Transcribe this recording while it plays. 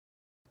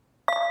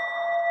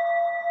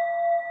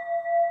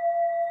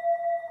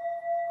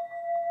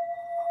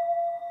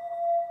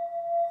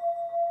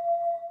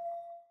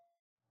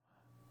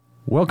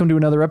Welcome to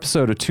another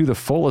episode of To the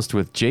Fullest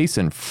with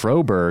Jason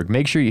Froberg.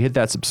 Make sure you hit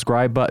that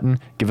subscribe button,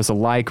 give us a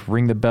like,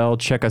 ring the bell,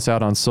 check us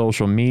out on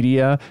social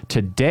media.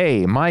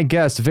 Today, my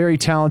guest, very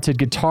talented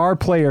guitar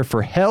player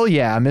for Hell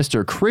Yeah,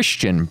 Mr.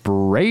 Christian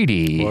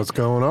Brady. What's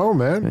going on,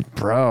 man?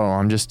 Bro,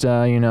 I'm just,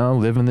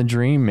 living the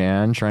dream,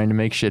 man, trying to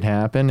make shit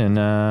happen,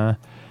 and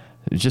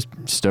just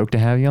stoked to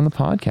have you on the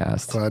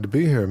podcast. Glad to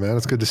be here, man.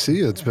 It's good to see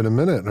you. It's been a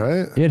minute,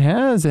 right? It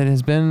has. It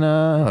has been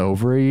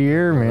over a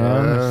year,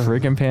 man.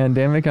 Freaking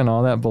pandemic and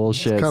all that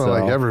bullshit. It's kind of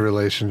like every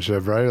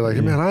relationship, right? Like,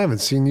 man, I haven't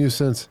seen you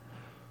since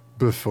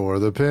before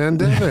the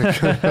pandemic.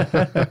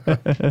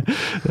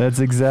 That's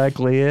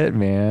exactly it,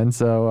 man.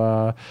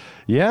 So,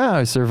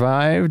 I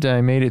survived.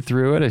 I made it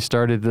through it. I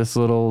started this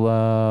little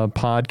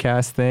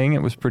podcast thing.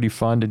 It was pretty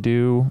fun to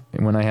do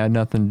when I had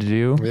nothing to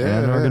do. Yeah,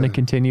 and we're going to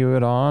continue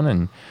it on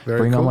and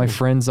bring all my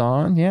friends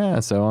on.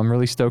 Yeah, so I'm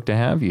really stoked to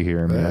have you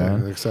here,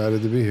 man.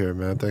 Excited to be here,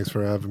 man. Thanks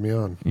for having me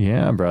on.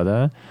 Yeah,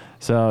 brother.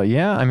 So,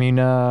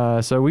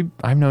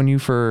 I've known you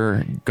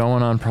for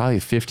going on probably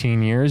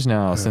 15 years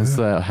now, since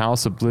the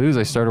House of Blues.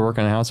 I started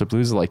working at House of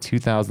Blues in like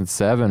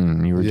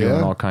 2007. You were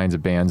doing all kinds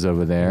of bands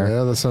over there.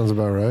 Yeah, that sounds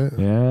about right.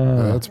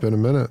 Yeah. It's been a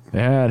minute.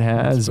 Yeah, it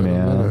has,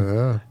 man.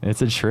 Yeah.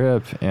 It's a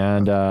trip.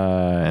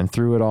 And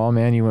through it all,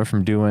 man, you went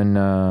from doing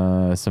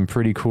some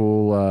pretty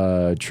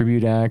cool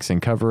tribute acts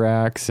and cover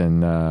acts.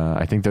 And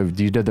I think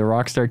you did the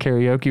Rockstar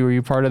Karaoke. Were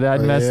you part of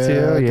that mess too?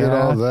 Yeah, I did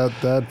all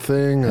that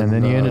thing. And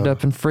then you ended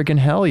up in freaking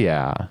Hell Yeah.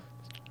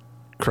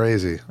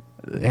 Crazy.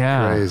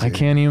 Yeah, Crazy. I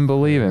can't even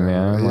believe it,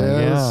 man.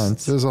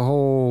 There's a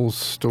whole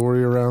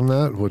story around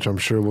that, which I'm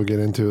sure we'll get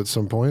into at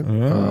some point.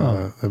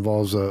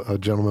 Involves a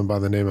gentleman by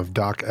the name of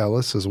Doc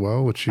Ellis as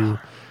well, which you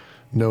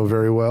know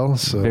very well.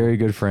 So very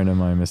good friend of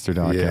mine, Mr.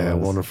 Doc Ellis. Yeah,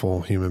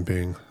 wonderful human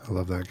being. I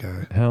love that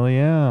guy. Hell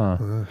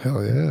yeah.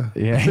 Hell yeah.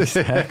 Yeah,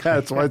 exactly.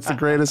 That's why it's the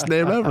greatest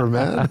name ever,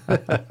 man.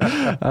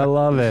 I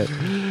love it.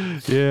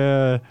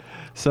 Yeah.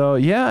 So,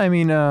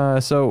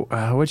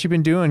 what you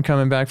been doing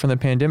coming back from the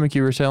pandemic?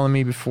 You were telling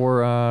me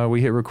before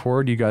we hit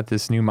record, you got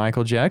this new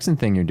Michael Jackson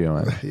thing you're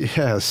doing.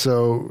 Yeah,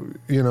 so,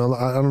 I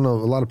don't know,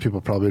 a lot of people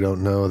probably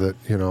don't know that,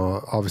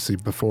 obviously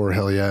before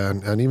Hell Yeah,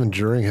 and even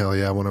during Hell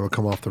Yeah, when I would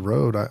come off the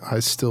road, I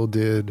still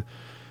did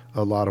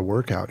a lot of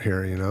work out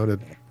here, to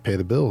pay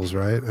the bills,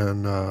 right?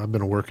 And I've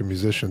been a working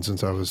musician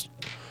since I was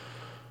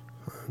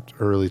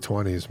early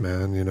 20s,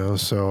 man,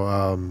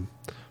 so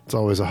it's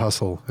always a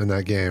hustle in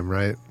that game,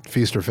 right?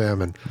 Feast or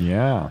famine.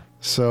 Yeah.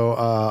 So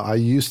I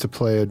used to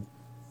play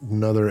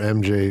another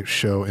MJ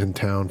show in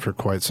town for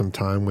quite some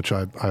time, which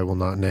I will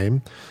not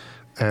name.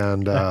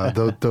 And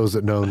those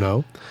that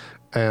know.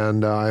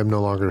 And I am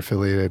no longer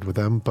affiliated with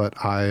them. But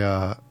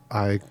I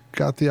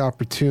got the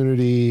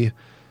opportunity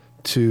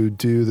to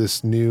do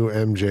this new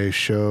MJ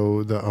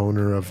show. The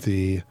owner of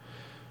the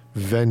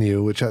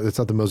venue, it's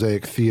at the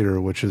Mosaic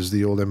Theater, which is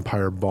the old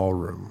Empire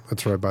Ballroom.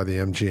 It's right by the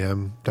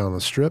MGM down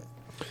the strip.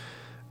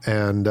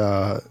 And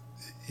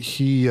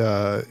he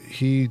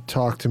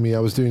talked to me. I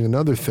was doing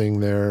another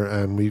thing there,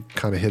 and we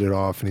kind of hit it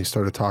off, and he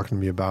started talking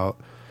to me about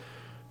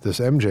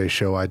this MJ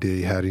show idea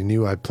he had. He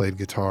knew I played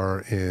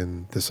guitar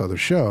in this other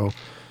show,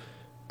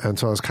 and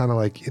so I was kind of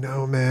like,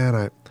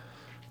 man,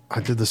 I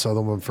did this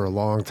other one for a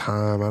long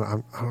time.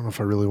 I don't know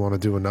if I really want to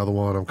do another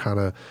one.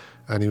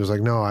 And he was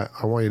like, no,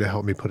 I want you to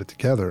help me put it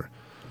together.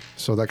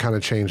 So that kind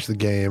of changed the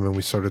game, and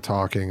we started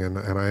talking, and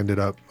I ended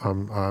up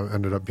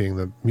being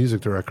the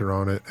music director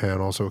on it and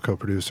also a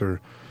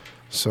co-producer.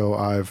 So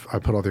I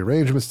put all the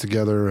arrangements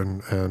together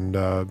and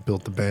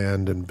built the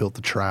band and built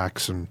the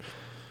tracks and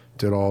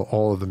did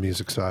all of the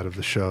music side of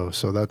the show.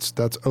 So that's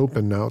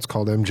open now. It's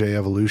called MJ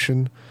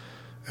Evolution,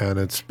 and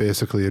it's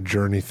basically a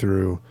journey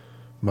through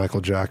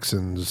Michael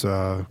Jackson's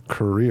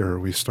career.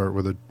 We start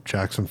with a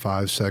Jackson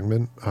 5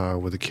 segment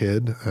with a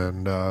kid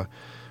and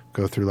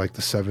go through like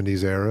the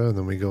 70s era, and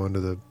then we go into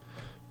the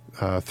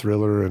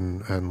Thriller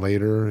and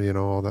later,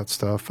 all that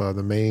stuff.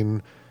 The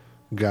main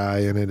guy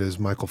in it is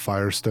Michael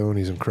Firestone.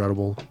 He's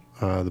incredible.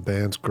 The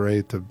band's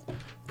great. The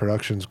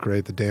production's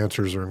great. The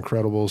dancers are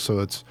incredible. So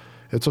it's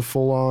a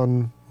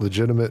full-on,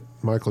 legitimate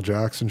Michael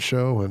Jackson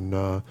show, and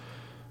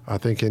I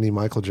think any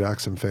Michael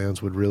Jackson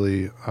fans would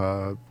really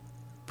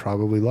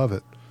probably love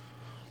it.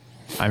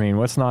 I mean,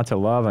 what's not to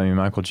love? I mean,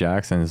 Michael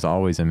Jackson is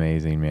always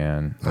amazing,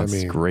 man.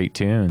 That's great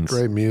tunes.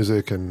 Great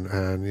music, and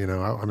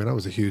I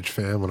was a huge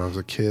fan when I was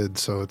a kid,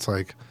 so it's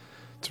like,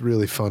 it's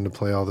really fun to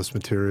play all this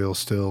material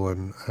still,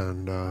 and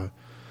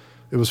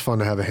it was fun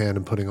to have a hand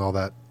in putting all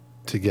that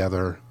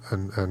together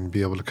and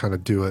be able to kind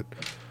of do it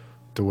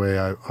the way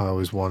I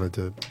always wanted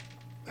to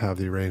have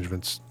the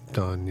arrangements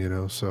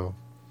done, so.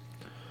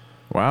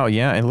 Wow,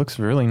 yeah, it looks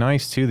really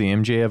nice, too. The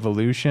MJ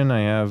Evolution,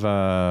 I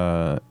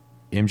have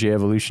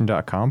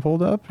MJEvolution.com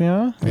pulled up,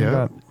 yeah?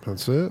 Yeah,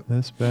 that's it.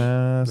 This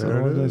best.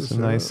 There it is.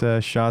 Some nice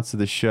shots of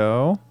the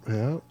show.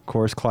 Yeah. Of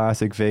course,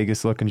 classic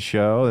Vegas-looking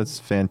show. That's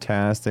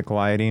fantastic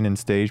lighting and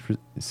stage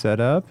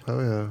setup. Oh,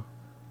 yeah.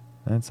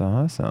 That's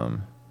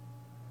awesome.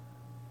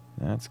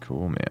 That's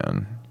cool,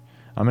 man.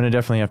 I'm going to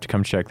definitely have to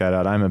come check that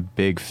out. I'm a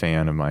big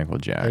fan of Michael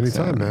Jackson.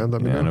 Anytime, man.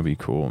 Let me know. It'll be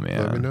cool,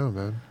 man. Let me know,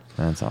 man.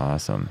 That's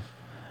awesome.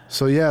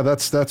 So yeah,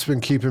 that's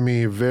been keeping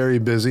me very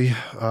busy.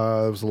 It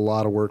was a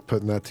lot of work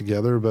putting that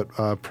together. But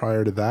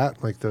prior to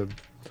that, like the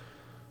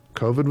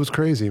COVID was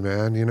crazy,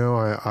 man. You know,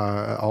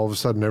 I all of a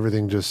sudden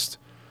everything just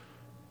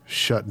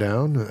shut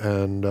down,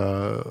 and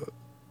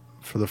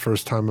for the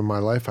first time in my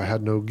life, I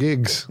had no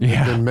gigs.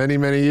 Yeah. It's been many,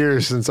 many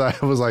years since I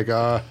was like,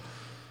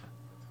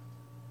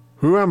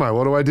 who am I?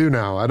 What do I do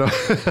now? I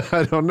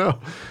don't know.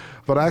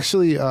 But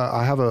actually,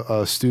 I have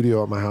a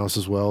studio at my house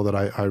as well that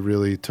I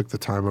really took the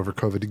time over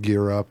COVID to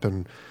gear up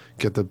and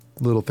get the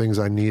little things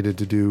I needed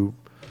to do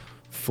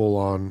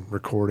full-on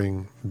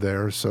recording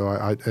there. So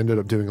I ended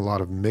up doing a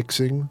lot of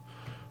mixing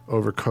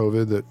over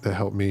COVID that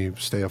helped me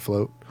stay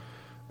afloat,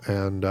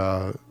 and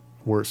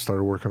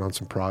started working on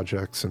some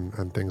projects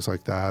and things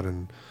like that.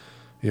 And,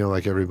 you know,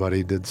 like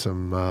everybody did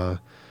some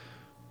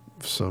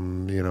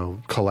you know,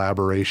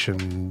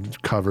 collaboration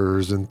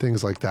covers and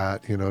things like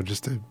that, you know,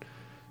 just to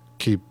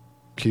keep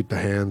the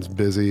hands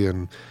busy.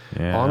 And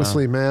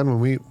honestly, man,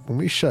 when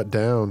we shut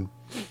down,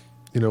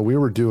 you know, we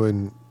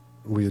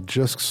had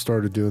just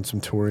started doing some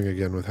touring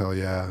again with Hell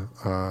Yeah.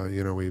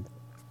 You know,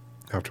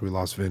 after we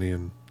lost Vinny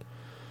in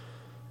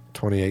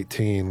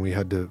 2018, we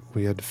had to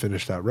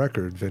finish that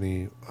record.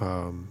 Vinny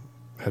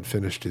had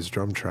finished his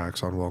drum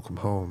tracks on Welcome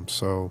Home,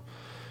 so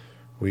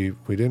we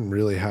didn't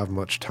really have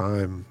much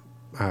time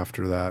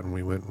after that, and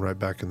we went right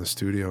back in the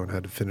studio and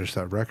had to finish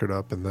that record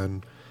up. And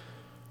then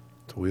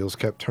the wheels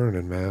kept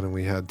turning, man, and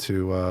we had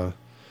to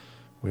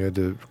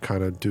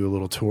kind of do a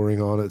little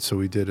touring on it. So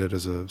we did it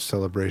as a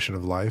celebration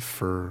of life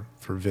for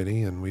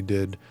Vinny, and we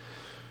did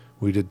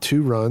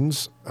 2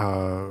 runs.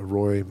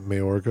 Roy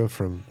Mayorga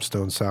from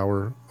Stone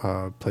Sour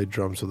played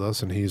drums with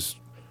us, and he's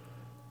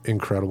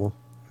incredible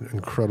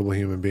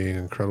human being,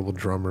 incredible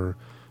drummer.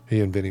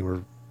 He and Vinny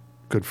were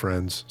good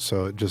friends,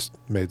 so it just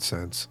made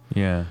sense.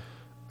 Yeah.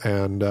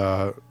 And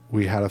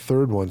we had a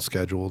 3rd one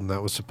scheduled, and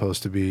that was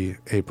supposed to be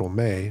April,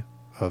 May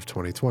of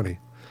 2020.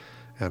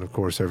 And of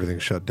course, everything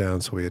shut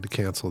down, so we had to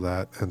cancel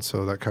that. And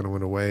so that kind of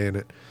went away, and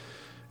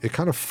it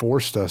kind of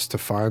forced us to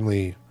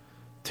finally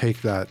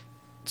take that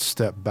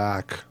step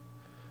back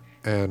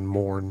and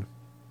mourn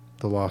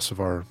the loss of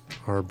our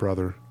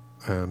brother,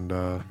 and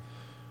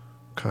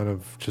kind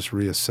of just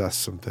reassess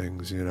some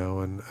things, you know.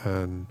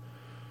 And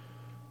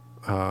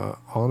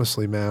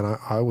honestly, man,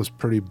 I was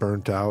pretty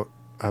burnt out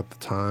at the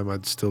time.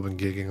 I'd still been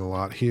gigging a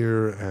lot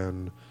here,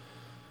 and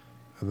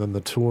then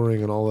the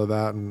touring and all of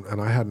that,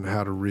 and I hadn't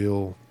had a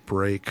real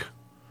break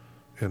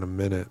in a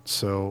minute.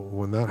 So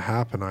when that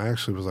happened, I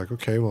actually was like,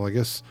 okay, well, I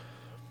guess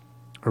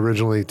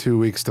originally 2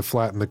 weeks to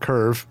flatten the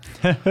curve.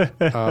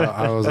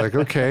 I was like,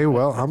 okay,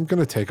 well, I'm going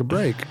to take a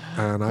break.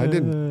 And I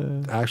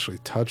didn't actually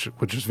touch it,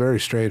 which is very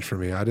strange for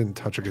me. I didn't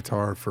touch a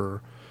guitar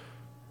for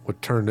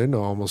what turned into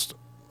almost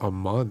a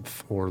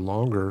month or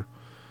longer.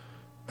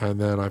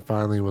 And then I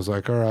finally was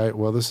like, all right,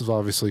 well, this is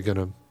obviously going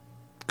to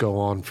go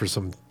on for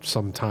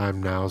some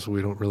time now, so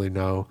we don't really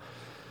know.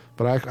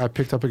 But I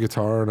picked up a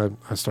guitar, and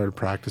I started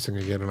practicing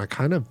again, and I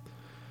kind of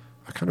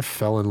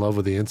fell in love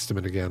with the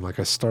instrument again. Like,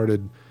 I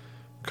started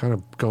kind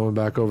of going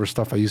back over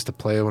stuff I used to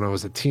play when I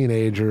was a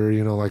teenager,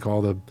 you know, like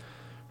all the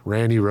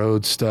Randy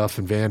Rhoads stuff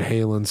and Van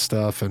Halen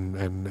stuff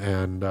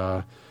and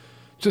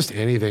just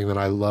anything that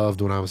I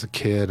loved when I was a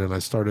kid. And I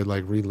started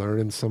like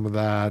relearning some of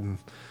that and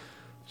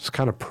just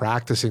kind of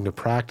practicing to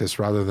practice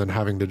rather than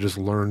having to just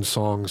learn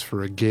songs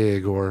for a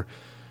gig, or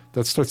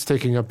that starts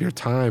taking up your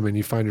time and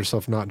you find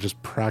yourself not just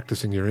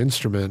practicing your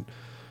instrument,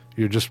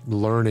 you're just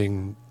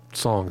learning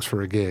songs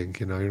for a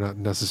gig. You know, you're not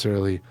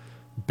necessarily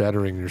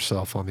bettering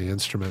yourself on the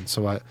instrument.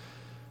 So I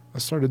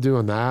started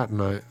doing that,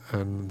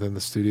 and then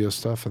the studio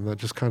stuff, and that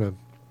just kind of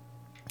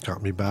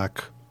got me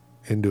back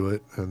into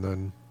it.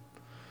 And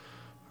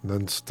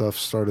then stuff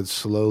started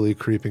slowly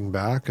creeping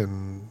back,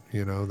 and,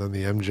 you know, then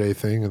the MJ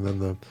thing, and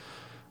then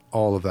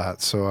all of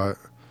that. So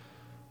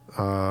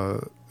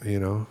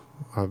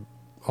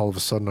all of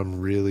a sudden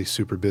I'm really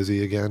super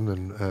busy again,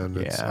 and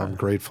I'm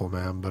grateful,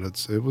 man. But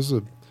it was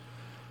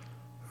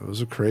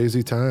a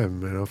crazy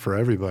time, you know, for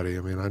everybody.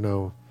 I mean, I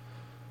know,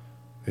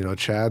 you know,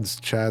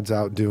 Chad's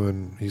out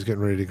doing, he's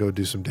getting ready to go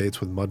do some dates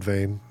with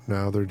Mudvayne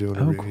now. They're doing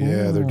cool.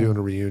 they're doing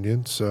a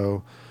reunion.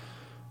 So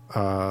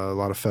a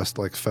lot of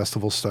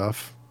festival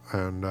stuff,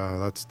 and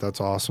that's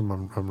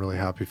awesome. I'm really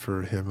happy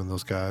for him and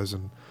those guys,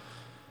 and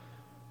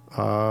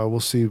we'll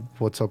see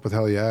what's up with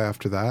Hell Yeah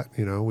after that.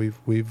 You know,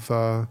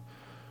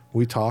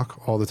 we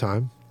talk all the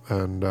time,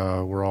 and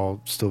we're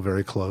all still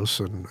very close,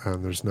 and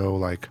there's no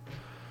like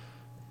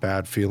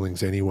bad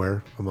feelings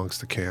anywhere amongst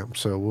the camp.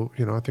 So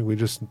I think we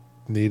just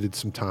needed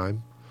some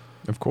time.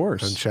 Of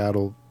course. And Chad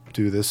will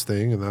do this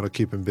thing, and that'll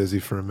keep him busy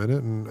for a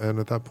minute, and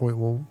at that point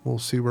we'll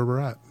see where we're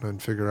at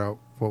and figure out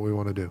what we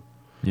want to do.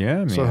 Yeah,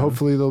 man. So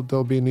hopefully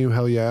there'll be a new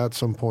Hell Yeah at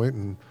some point,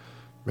 and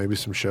maybe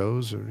some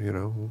shows, or, you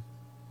know,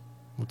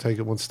 we'll take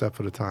it one step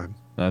at a time.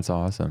 That's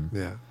awesome.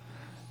 Yeah.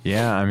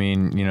 Yeah, I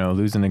mean, you know,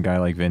 losing a guy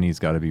like Vinny's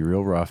got to be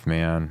real rough,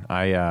 man.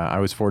 I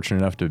was fortunate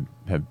enough to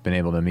have been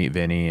able to meet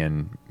Vinny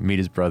and meet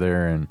his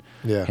brother and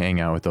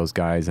hang out with those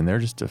guys, and they're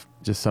just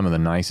some of the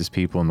nicest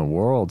people in the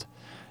world.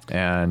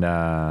 And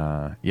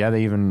yeah,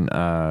 they even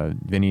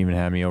Vinny even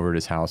had me over at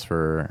his house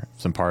for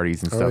some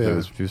parties and stuff. yeah.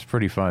 It was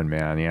pretty fun,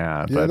 man.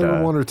 Yeah, Yeah, there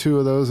were one or two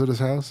of those at his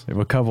house.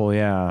 a couple,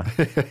 yeah.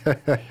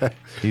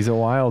 He's a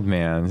wild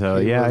man. So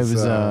He yeah, was, it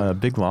was a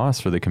big loss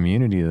for the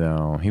community,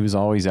 though. He was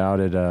always out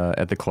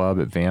at the club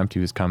at Vamped. He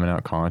was coming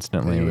out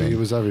constantly. He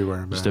was everywhere,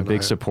 man. Just a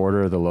big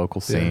supporter of the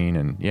local scene,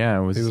 and yeah,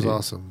 it was. He was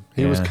awesome.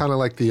 He was kind of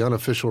like the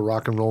unofficial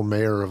rock and roll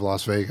mayor of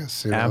Las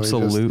Vegas. You know?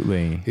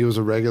 Absolutely. He was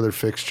a regular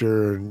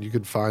fixture, and you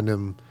could find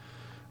him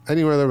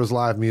anywhere there was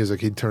live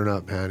music. He'd turn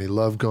up, man. He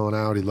loved going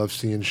out. He loved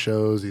seeing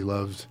shows. He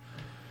loved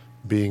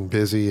being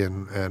busy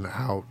and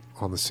out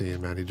on the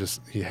scene, man.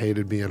 He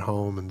hated being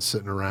home and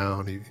sitting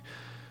around.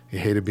 He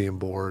hated being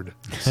bored.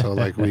 So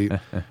like we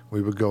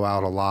would go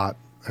out a lot,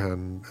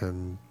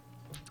 and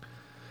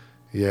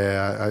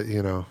yeah,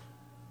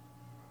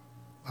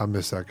 I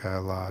miss that guy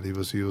a lot. He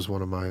was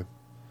one of my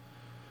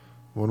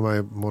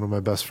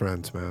best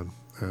friends, man,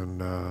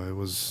 and it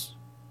was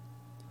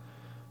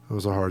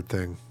a hard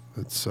thing.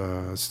 It's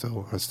I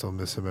still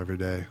miss him every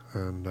day,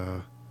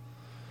 and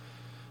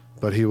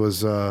but he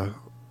was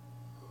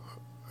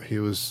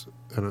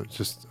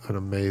just an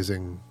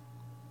amazing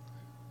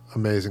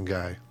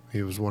guy.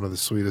 He was one of the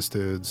sweetest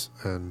dudes,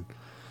 and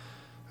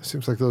it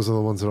seems like those are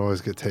the ones that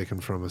always get taken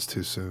from us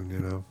too soon, you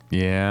know?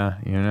 Yeah,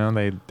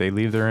 they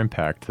leave their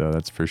impact, though,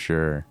 that's for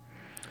sure.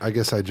 I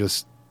guess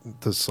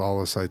the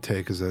solace I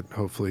take is that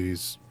hopefully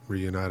he's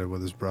reunited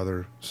with his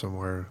brother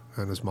somewhere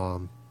and his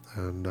mom,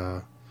 and,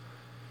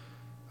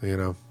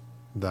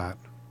 that.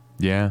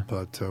 Yeah.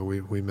 But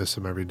we miss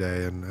him every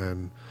day,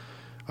 and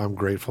I'm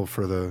grateful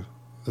for the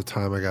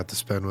time I got to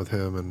spend with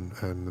him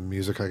and the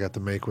music I got to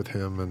make with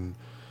him and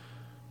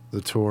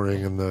the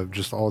touring and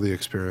just all the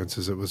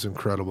experiences. It was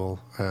incredible.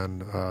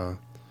 And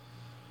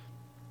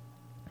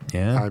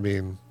yeah. I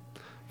mean,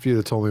 if you'd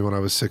have told me when I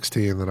was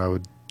 16 that I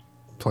would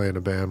play in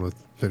a band with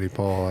Vinnie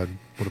Paul, I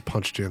would have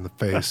punched you in the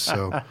face.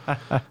 So,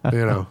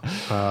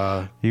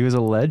 he was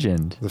a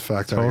legend. The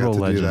fact that I got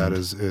to do that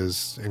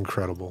is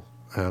incredible,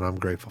 and I'm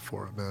grateful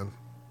for it, man.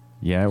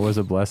 Yeah, it was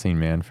a blessing,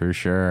 man, for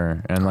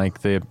sure. And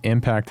like the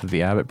impact that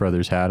the Abbott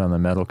brothers had on the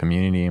metal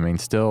community, I mean,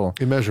 still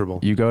immeasurable.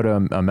 You go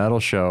to a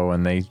metal show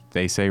and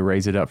they say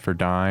raise it up for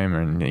Dime,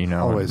 and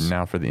Always.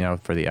 now for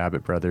the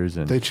Abbott brothers,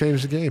 and they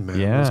changed the game, man.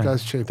 Yeah, those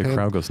guys changed. The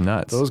crowd goes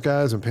nuts. Those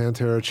guys and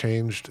Pantera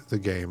changed the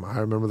game. I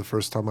remember the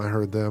first time I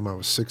heard them. I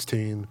was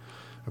 16,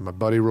 and my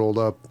buddy rolled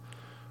up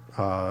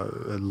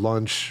at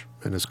lunch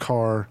in his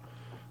car,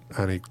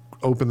 and he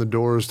opened the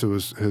doors to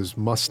his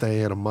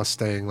Mustang, and a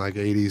Mustang, like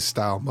 80s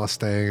style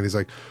Mustang, and he's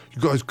like, "You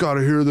guys got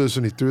to hear this,"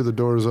 and he threw the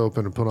doors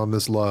open and put on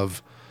This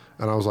Love,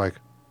 and I was like,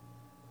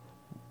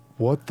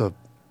 what the,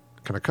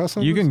 can I cuss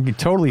on you this? can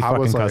totally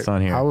fucking cuss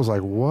on here. I was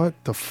like, what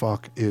the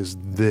fuck is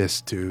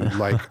this, dude?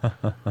 Like,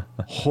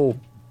 whole,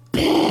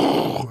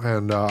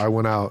 and I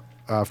went out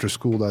after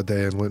school that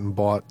day and went and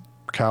bought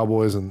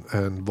Cowboys and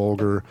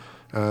Vulgar,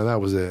 and that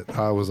was it.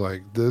 I was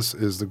like, this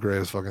is the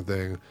greatest fucking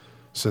thing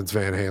since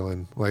Van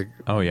Halen. Like,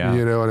 oh yeah,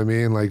 you know what I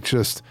mean? Like,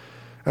 just,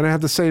 and I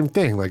had the same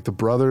thing, like the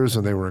brothers,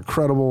 and they were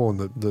incredible, and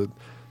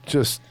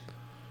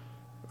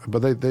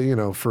but they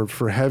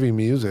for heavy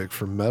music,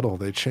 for metal,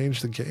 they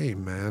changed the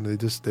game, man.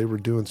 They were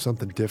doing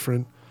something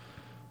different,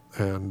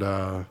 and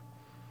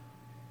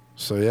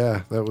so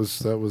yeah, that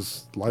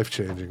was life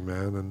changing,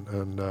 man.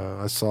 And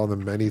I saw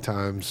them many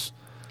times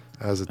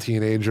as a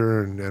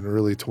teenager and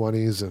early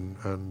 20s,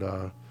 and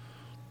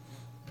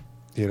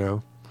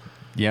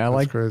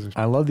yeah, crazy.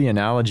 I love the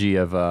analogy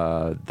of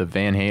the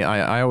Van Halen.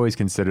 I always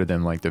consider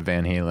them like the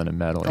Van Halen of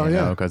metal, you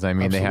know, because I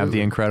mean Absolutely. they have the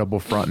incredible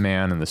front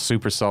man and the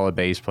super solid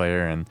bass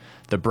player and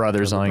the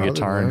brothers on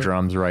guitar and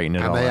drums writing it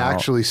all out. And they out.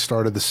 actually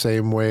started the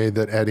same way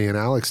that Eddie and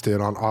Alex did,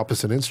 on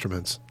opposite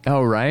instruments.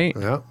 Oh right,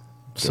 Yeah.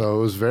 So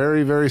it was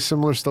very, very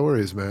similar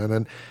stories, man.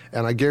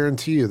 And I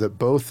guarantee you that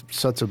both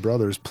sets of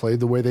brothers played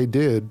the way they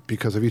did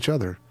because of each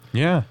other.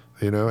 yeah,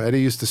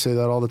 Eddie used to say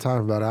that all the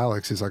time about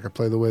Alex. He's like, I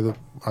play the way that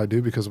I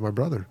do because of my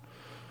brother.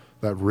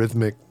 That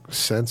rhythmic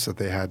sense that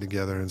they had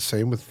together. And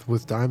same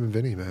with Dime and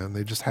Vinny, man.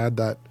 They just had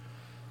that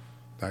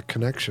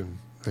connection,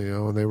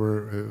 and they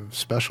were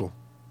special.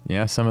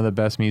 yeah. Some of the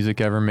best music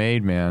ever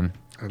made, man.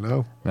 I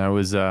know. That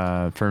was,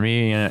 for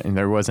me, and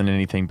there wasn't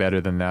anything better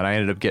than that. I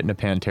ended up getting a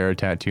Pantera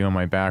tattoo on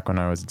my back when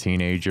I was a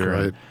teenager.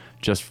 Right. And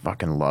just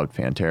fucking loved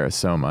Pantera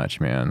so much,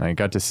 man. I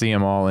got to see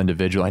them all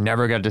individual. I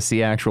never got to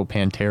see actual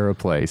Pantera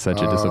play.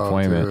 Such a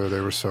disappointment. Dude,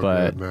 they were so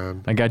but good,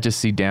 man. I got to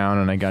see Down,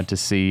 and I got to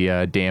see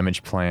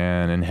Damage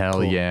Plan and Hell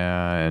Cool.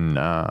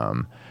 Yeah,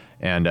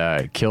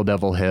 and Kill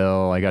Devil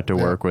Hill. I got to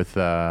work with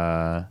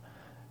Rex.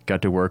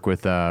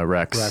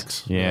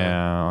 Rex,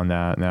 Yeah, on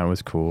that. And that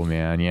was cool,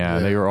 man. Yeah,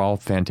 they were all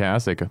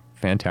fantastic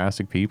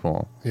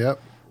people.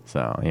 Yep.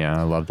 So yeah,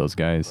 I love those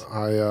guys.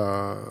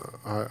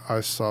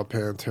 I saw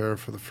Pantera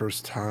for the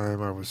first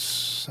time. I was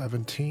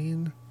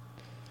 17. I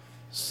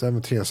saw them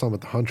at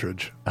the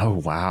Huntridge Oh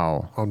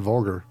wow. on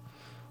Vulgar.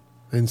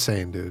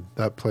 Insane, dude.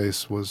 That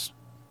place was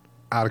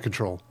out of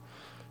control.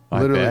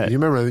 I Literally, bet. you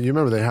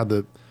remember they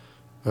had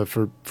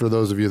For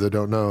those of you that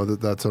don't know,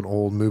 that's an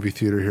old movie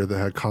theater here that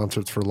had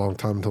concerts for a long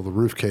time until the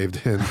roof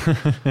caved in.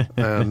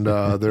 And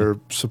they're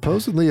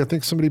supposedly, I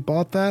think somebody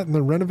bought that and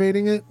they're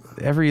renovating it.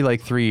 Every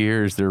like 3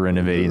 years they're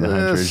renovating the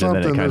Huntridge,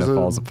 and then it kind of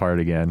falls apart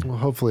again. Well,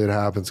 hopefully it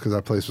happens because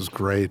that place was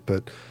great,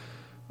 but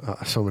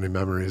so many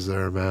memories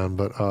there, man.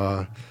 But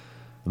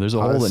there's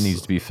a hole that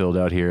needs to be filled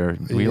out here.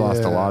 We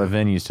lost a lot of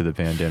venues to the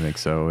pandemic,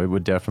 so it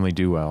would definitely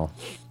do well.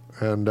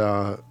 And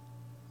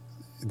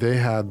they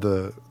had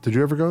did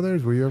you ever go there?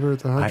 Were you ever at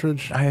the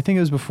Huntridge? I think it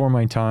was before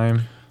my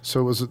time. So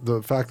it was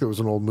the fact that it was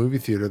an old movie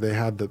theater. They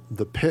had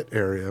the pit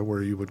area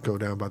where you would go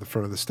down by the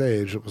front of the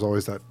stage. It was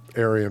always that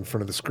area in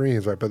front of the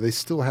screens, right? But they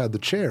still had the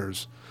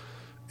chairs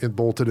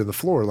bolted in the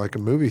floor like a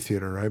movie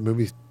theater, right?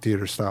 Movie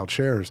theater style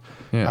chairs.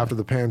 Yeah. After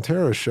the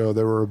Pantera show,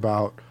 there were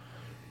about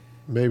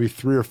maybe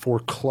 3 or 4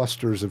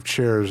 clusters of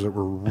chairs that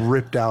were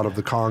ripped out of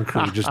the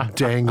concrete, just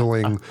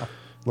dangling.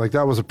 Like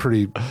that was a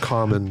pretty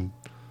common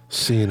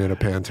scene in a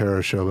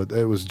Pantera show, but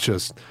it was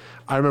just,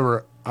 I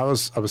remember I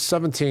was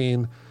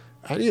 17,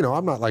 and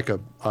I'm not like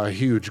a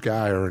huge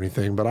guy or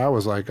anything, but I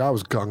was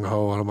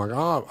gung-ho, and I'm like,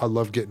 oh, I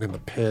love getting in the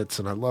pits,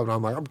 and I'm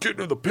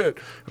getting in the pit,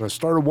 and I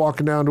started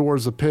walking down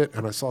towards the pit,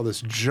 and I saw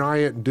this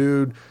giant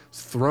dude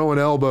throwing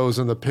elbows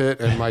in the pit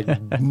and like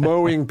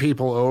mowing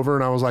people over,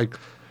 and I was like,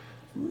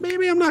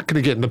 maybe I'm not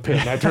going to get in the pit,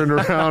 and I turned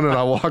around and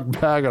I walked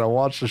back and I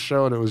watched the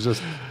show, and it was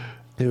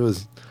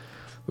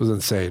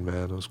insane,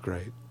 man. It was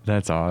great.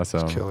 That's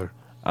awesome. It's killer.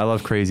 I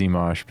love crazy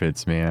mosh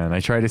pits, man. I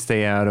try to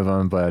stay out of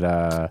them,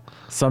 but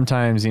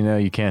sometimes,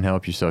 you can't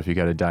help yourself. You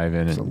got to dive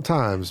in and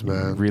sometimes,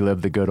 man,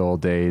 relive the good old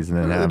days. And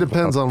then it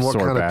depends on what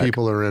kind of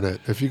people are in it.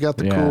 If you got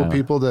the cool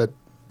people that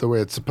the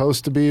way it's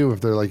supposed to be,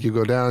 if they're like, you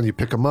go down, you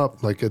pick them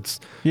up, like you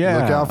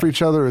look out for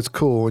each other, it's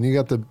cool. When you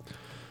got the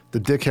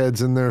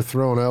dickheads in there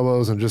throwing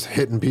elbows and just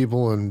hitting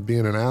people and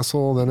being an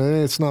asshole, then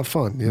it's not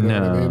fun. You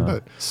know what I mean?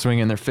 But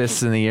swinging their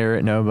fists in the air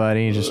at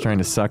nobody, just trying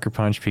to sucker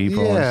punch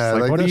people. Yeah,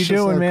 like what are you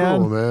doing,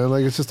 man? Cool, man?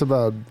 Like it's just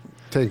about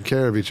taking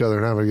care of each other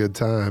and having a good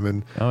time.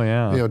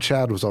 And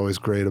Chad was always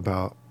great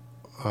about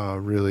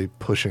really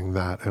pushing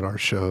that at our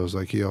shows.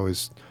 Like he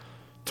always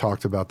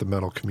talked about the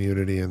metal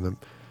community and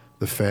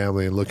the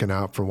family and looking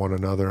out for one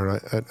another.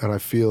 And I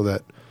feel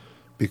that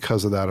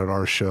because of that at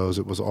our shows,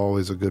 it was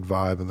always a good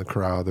vibe in the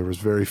crowd. There was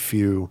very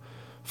few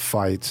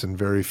fights and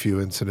very few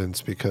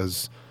incidents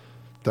because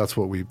that's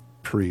what we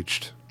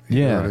preached.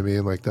 You know what I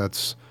mean? Like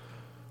that's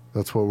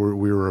what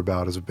we were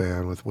about as a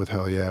band with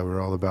Hell Yeah. We were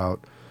all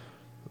about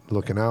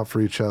looking out for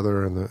each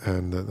other,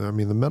 and I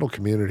mean the metal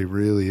community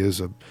really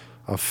is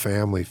a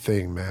family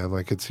thing, man.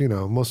 Like it's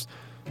most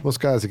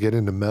guys that get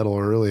into metal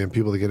early and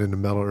people that get into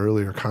metal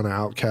early are kind of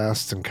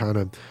outcasts and kind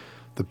of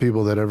the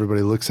people that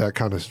everybody looks at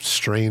kind of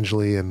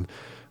strangely and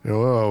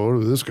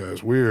oh, this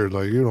guy's weird.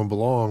 Like, you don't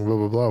belong, blah,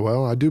 blah, blah.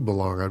 Well, I do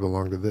belong. I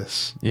belong to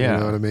this. Yeah. You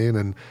know what I mean?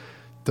 And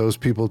those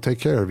people take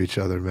care of each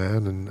other,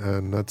 man.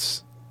 And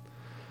that's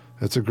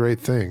a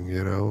great thing,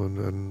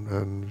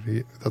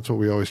 and that's what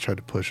we always try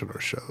to push at our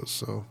shows.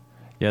 So.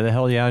 Yeah, the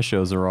Hell Yeah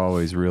shows are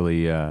always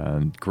really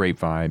great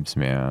vibes,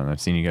 man.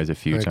 I've seen you guys a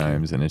few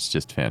times, and it's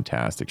just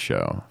fantastic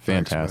show.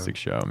 Fantastic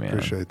show, man.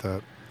 Appreciate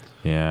that.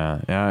 Yeah,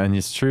 and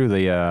it's true.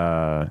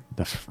 The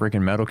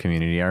freaking metal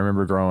community. I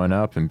remember growing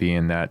up and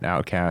being that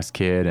outcast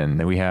kid,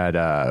 and we had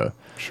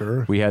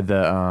we had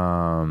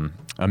the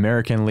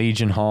American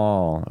Legion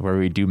Hall where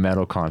we do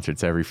metal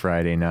concerts every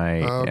Friday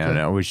night, and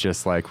it was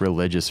just like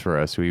religious for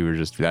us. We were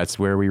that's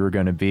where we were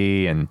going to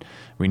be, and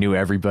we knew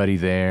everybody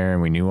there,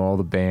 and we knew all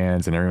the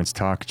bands, and everyone's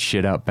talking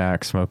shit out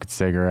back, smoking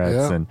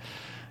cigarettes, and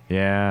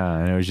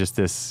it was just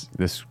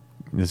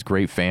this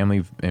great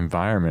family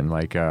environment,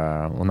 like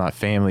not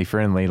family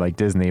friendly like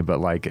Disney, but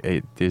like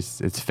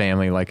it's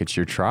family, like it's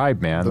your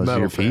tribe, man. Those are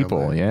your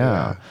people.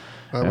 That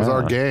was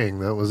our gang.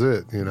 That was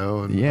it,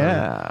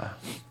 and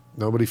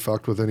nobody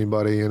fucked with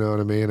anybody, you know what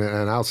I mean,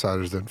 and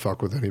outsiders didn't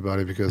fuck with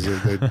anybody because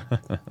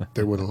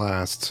they wouldn't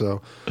last.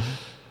 So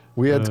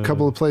we had a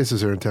couple of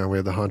places here in town. We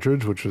had the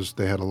Huntridge,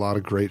 they had a lot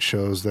of great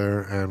shows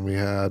there, and we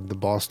had the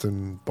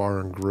Boston Bar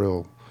and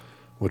Grill,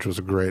 which was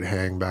a great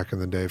hang back in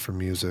the day for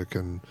music.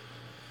 And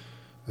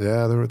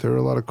yeah, there were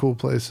a lot of cool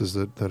places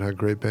that had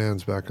great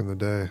bands back in the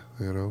day,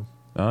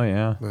 Oh,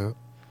 yeah.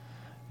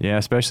 Yeah,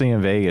 especially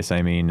in Vegas.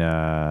 I mean,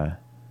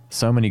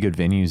 so many good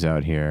venues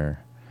out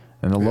here.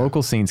 And the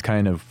local scene's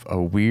kind of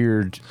a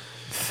weird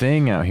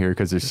thing out here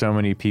because there's so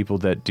many people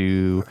that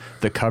do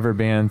the cover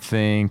band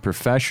thing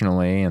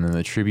professionally, and then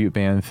the tribute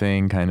band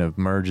thing kind of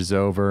merges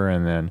over,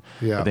 and then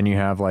then you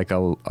have like a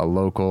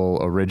local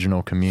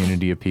original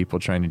community of people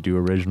trying to do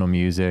original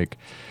music.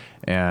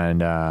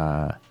 And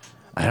I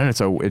don't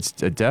know, it's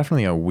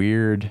definitely a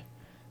weird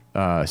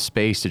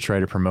space to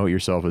try to promote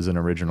yourself as an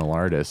original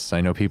artist.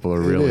 I know people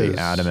are really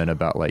adamant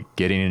about like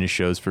getting into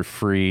shows for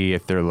free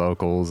if they're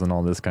locals and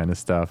all this kind of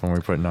stuff when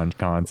we're putting on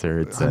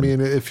concerts. I mean,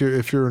 if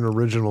you're an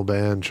original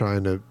band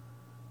trying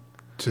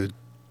to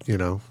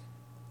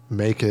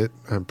make it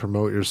and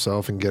promote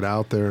yourself and get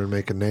out there and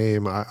make a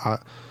name,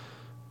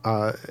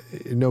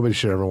 nobody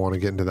should ever want to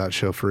get into that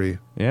show free.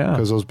 Yeah,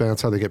 because those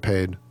bands, how they get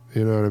paid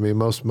You know what I mean?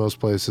 Most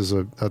places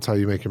that's how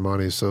you make your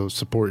money. So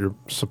support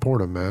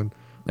them, man.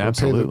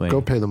 Absolutely.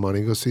 Go pay the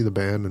money. Go see the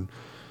band and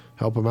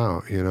help them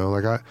out. You know,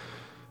 like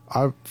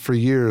I for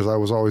years I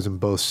was always in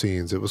both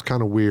scenes. It was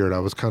kind of weird. I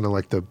was kind of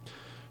like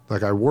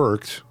I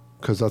worked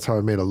because that's how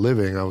I made a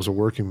living. I was a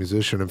working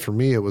musician, and for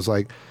me it was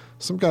like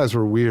some guys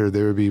were weird.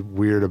 They would be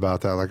weird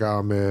about that. Like,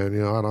 oh man, you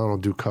know, I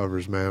don't do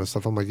covers, man, and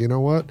stuff. I'm like, you know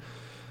what?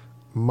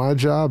 My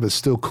job is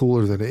still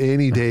cooler than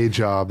any day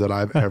job that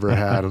I've ever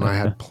had, and I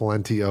had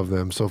plenty of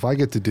them. So if I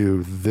get to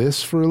do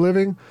this for a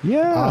living,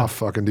 I'll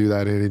fucking do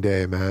that any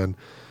day, man.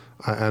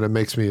 And it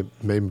made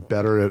me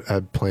better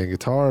at playing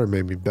guitar. It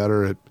made me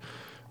better at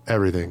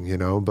everything, you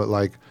know. But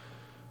like,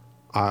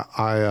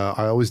 I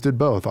always did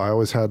both. I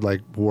always had like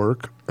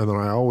work, and then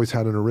I always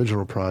had an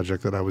original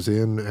project that I was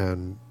in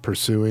and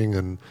pursuing,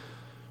 and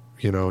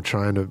you know,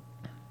 trying to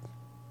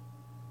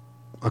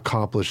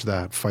accomplish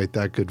that, fight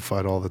that good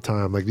fight all the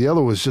time. Like the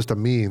other was just a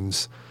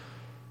means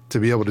to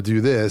be able to do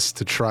this,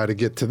 to try to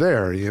get to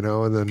there, you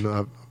know. And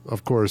then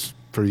of course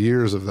for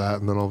years of that,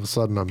 and then all of a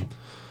sudden I'm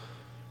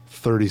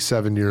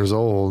 37 years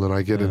old and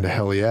I get into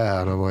Hell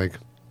Yeah, and I'm like,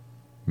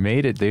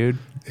 made it, dude.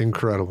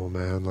 Incredible,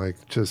 man.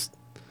 Like, just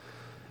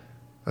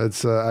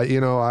it's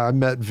you know, I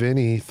met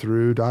Vinny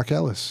through Doc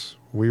Ellis.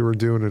 We were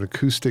doing an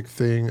acoustic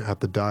thing at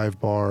the Dive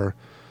Bar.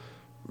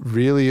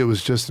 Really, it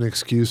was just an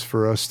excuse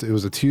for us. It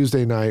was a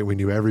Tuesday night. We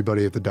knew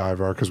everybody at the Dive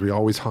Bar because we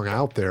always hung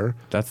out there.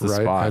 That's the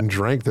spot. And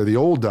drank there, the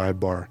old Dive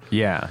Bar.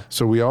 Yeah.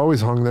 So we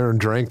always hung there and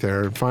drank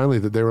there. And finally,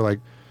 they were like,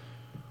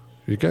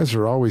 you guys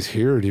are always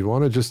here. Do you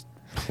want to just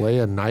play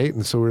a night?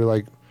 And so we were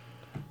like,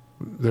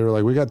 they were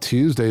like, we got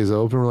Tuesdays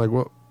open. We're like,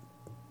 well,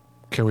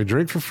 can we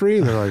drink for free?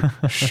 And they're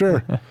like,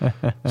 sure.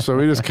 So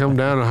we just come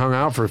down and hung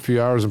out for a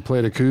few hours and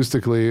played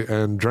acoustically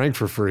and drank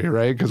for free,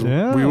 right? Because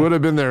we would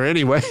have been there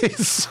anyway.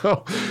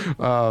 So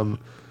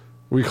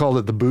we called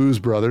it the Booze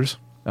Brothers.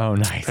 Oh,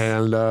 nice.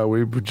 And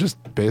we would just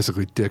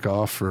basically dick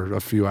off for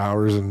a few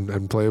hours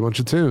and play a bunch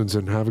of tunes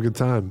and have a good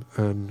time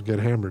and get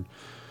hammered.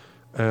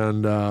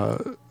 And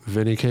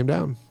Vinny came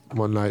down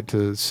one night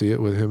to see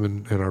it with him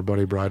and our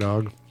buddy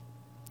Brydog.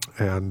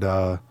 And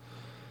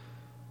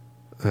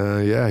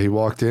yeah, he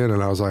walked in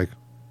and I was like,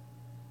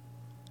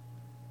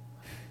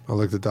 I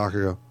looked at Doc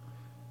and go,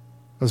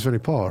 that's Vinnie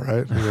Paul,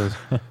 right? And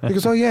he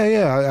goes, oh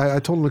yeah. I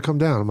told him to come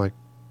down. I'm like,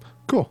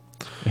 cool.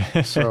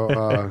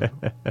 So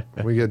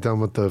we get done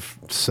with the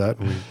set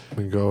and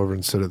we go over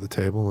and sit at the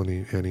table and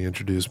he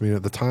introduced me.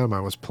 At the time I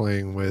was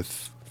playing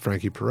with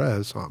Frankie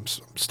Perez. I'm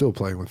still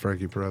playing with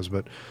Frankie Perez,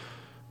 but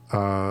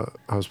I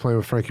was playing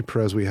with Frankie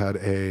Perez. We had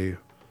a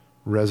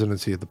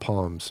residency at the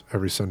Palms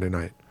every Sunday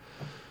night.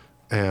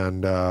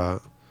 And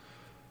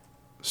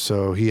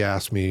so he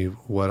asked me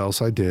what else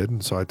I did.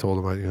 And so I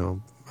told him, you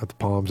know, at the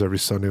Palms every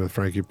Sunday with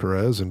Frankie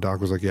Perez. And Doc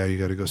was like, yeah, you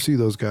got to go see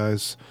those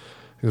guys.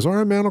 He goes, all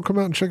right, man, I'll come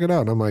out and check it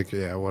out. And I'm like,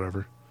 yeah,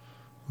 whatever.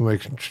 I'm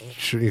like,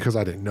 because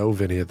I didn't know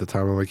Vinny at the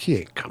time. I'm like, he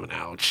ain't coming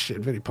out. Shit,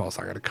 Vinnie Paul's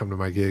not going to come to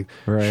my gig.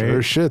 Right.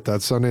 Sure shit,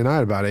 that Sunday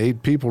night, about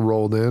 8 people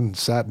rolled in,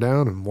 sat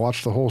down and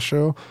watched the whole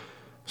show.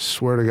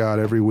 Swear to God,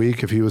 every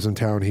week if he was in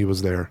town, he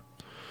was there.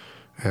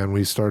 And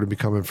we started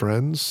becoming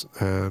friends.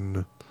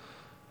 And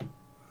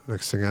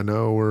next thing I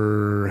know,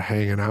 we're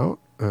hanging out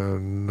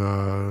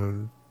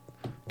and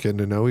getting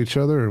to know each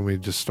other. And we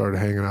just started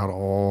hanging out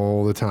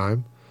all the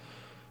time.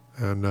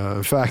 And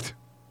in fact,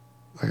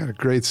 I got a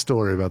great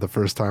story about the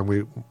first time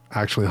we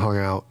actually hung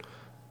out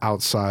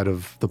outside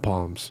of the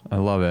Palms. I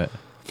love it.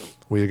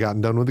 We had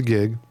gotten done with the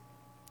gig,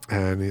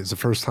 and it's the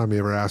first time he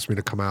ever asked me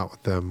to come out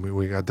with them.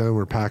 We got done, we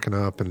were packing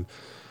up, and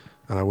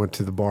I went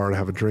to the bar to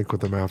have a drink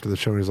with him after the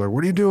show. And he's like,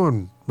 what are you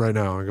doing right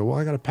now? I go, well,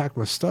 I got to pack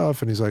my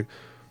stuff. And he's like,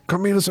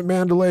 come meet us at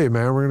Mandalay,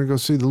 man. We're going to go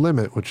see The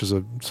Limit, which is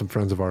some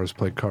friends of ours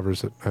played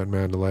covers at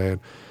Mandalay.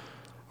 And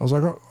I was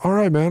like, all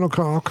right, man,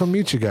 I'll come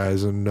meet you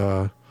guys. And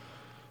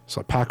so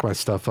I pack my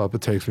stuff up.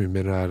 It takes me a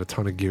minute. I had a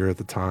ton of gear at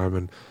the time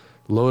and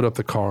load up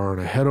the car.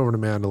 And I head over to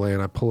Mandalay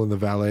and I pull in the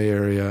valet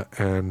area.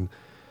 And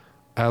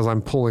as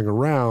I'm pulling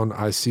around,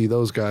 I see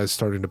those guys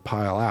starting to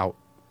pile out.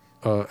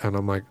 And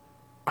I'm like,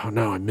 oh,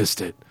 no, I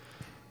missed it.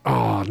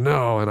 Oh,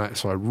 no. And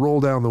so I roll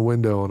down the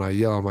window and I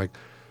yell. I'm like,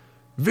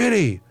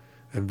 Vinny.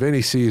 And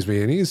Vinny sees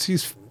me. And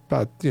he's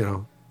about, you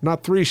know,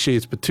 not 3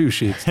 sheets, but 2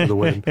 sheets to the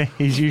wind.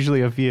 He's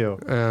usually a few.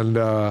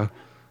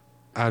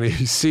 And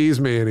he sees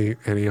me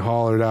and he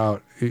hollered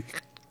out. He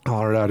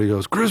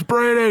goes, Chris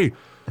Brady,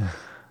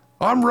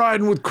 I'm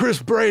riding with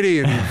Chris Brady.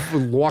 And he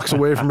walks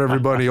away from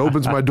everybody,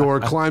 opens my door,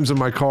 climbs in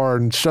my car,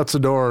 and shuts the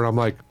door. And I'm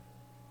like,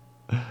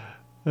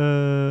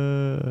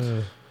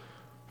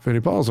 Vinnie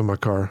Paul's in my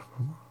car.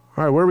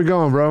 All right, where are we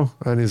going, bro?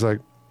 And he's like,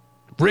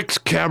 Rick's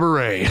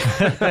Cabaret.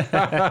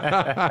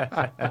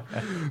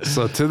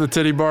 So to the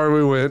titty bar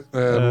we went,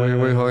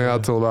 and we hung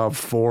out till about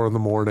 4 in the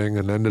morning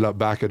and ended up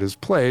back at his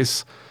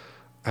place.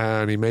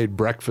 And he made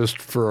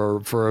breakfast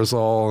for us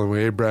all, and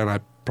we ate bread. And I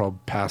probably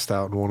passed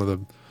out in one of the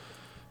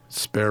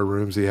spare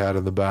rooms he had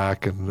in the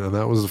back, and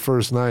that was the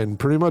first night. And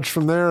pretty much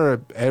from there,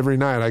 every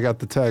night I got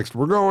the text,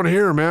 "We're going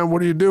here, man.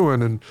 What are you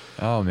doing?" And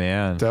oh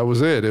man, that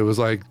was it. It was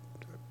like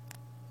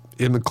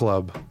in the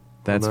club,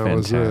 That's and that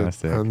was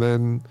fantastic. it. And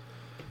then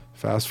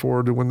fast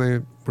forward to when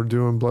they were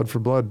doing Blood for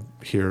Blood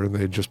here, and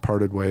they just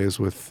parted ways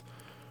with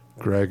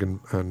Greg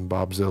and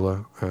Bob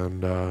Zilla.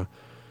 And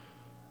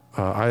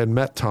I had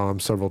met Tom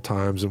several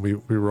times, and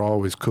we were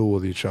always cool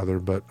with each other,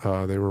 but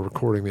they were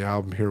recording the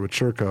album here with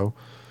Churko.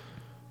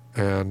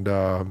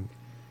 And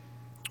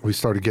we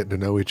started getting to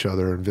know each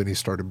other, and Vinny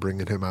started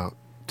bringing him out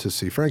to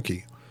see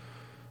Frankie.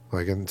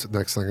 Like, and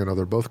next thing I know,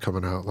 they're both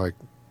coming out, like,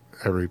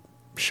 every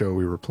show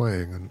we were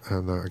playing.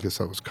 And I guess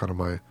that was kind of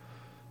my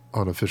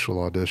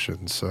unofficial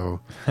audition. So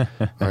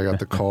I got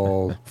the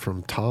call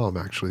from Tom,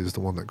 actually, is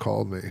the one that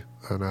called me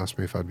and asked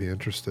me if I'd be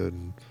interested.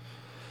 And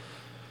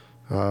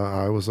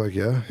I was like,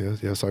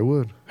 yes, I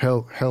would.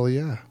 Hell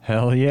yeah.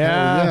 Hell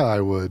yeah. Hell yeah,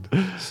 I would.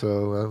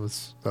 So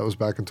that was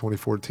back in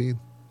 2014.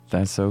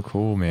 That's so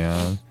cool,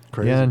 man.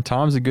 Crazy. Yeah, and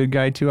Tom's a good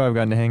guy too. I've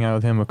gotten to hang out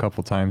with him a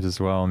couple times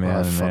as well, man. I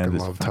And fucking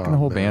this love fucking Tom,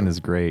 whole man. band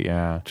is great.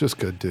 Yeah. Just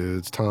good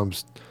dudes. Tom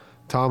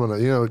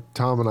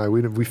and I,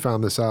 we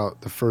found this out.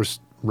 The first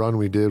run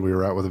we did, we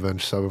were out with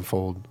Avenged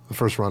Sevenfold. The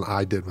first run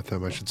I did with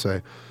them, I should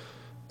say.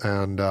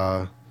 And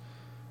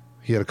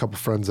he had a couple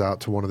friends out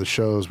to one of the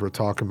shows. We were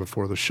talking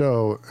before the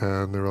show,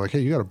 and they were like,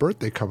 "Hey, you got a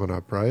birthday coming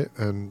up, right?"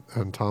 And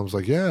Tom's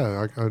like,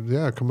 "Yeah,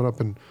 coming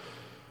up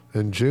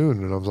in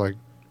June." And I was like,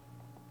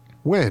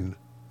 "When?"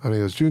 And he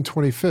goes, June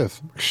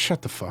 25th.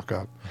 Shut the fuck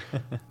up.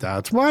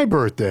 That's my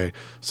birthday.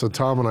 So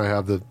Tom and I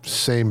have the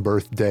same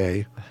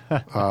birthday.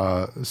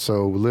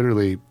 So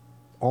literally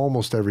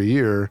almost every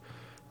year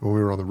when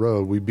we were on the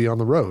road, we'd be on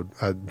the road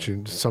at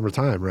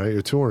summertime, right?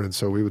 You're touring.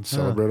 So we would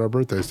celebrate our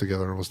birthdays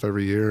together almost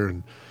every year.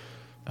 And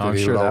I'm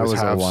Vinny sure would that always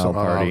was a have wild it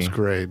party. was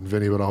great. And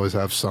Vinny would always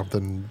have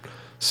something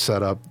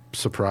set up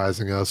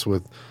surprising us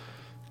with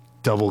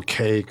double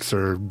cakes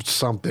or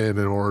something,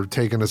 or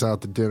taking us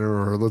out to dinner,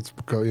 or let's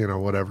go,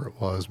 whatever it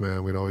was,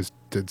 man. We'd always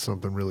did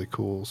something really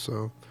cool.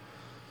 So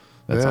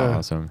That's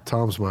awesome.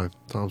 Tom's my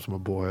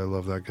boy. I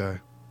love that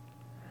guy.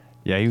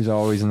 Yeah, he was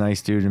always a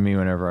nice dude to me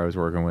whenever I was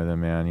working with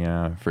him, man.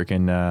 Yeah,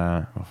 freaking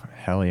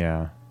hell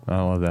yeah.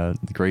 I love that.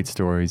 Great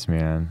stories,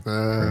 man.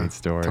 Great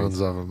stories. Tons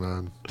of them,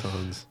 man.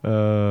 Tons.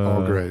 All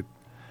All great.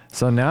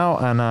 So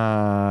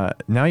now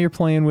now you're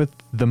playing with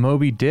the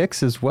Moby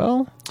Dicks as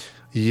well?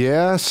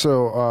 Yeah,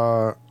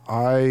 so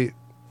I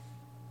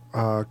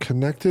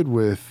connected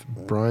with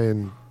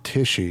Brian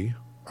Tishy,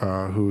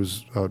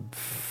 who's a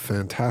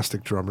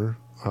fantastic drummer.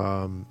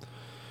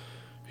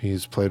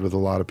 He's played with a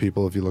lot of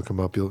people. If you look him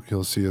up,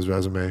 you'll see his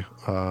resume.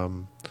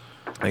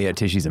 Oh yeah,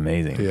 Tishy's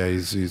amazing. Yeah,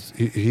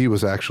 he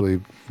was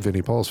actually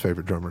Vinnie Paul's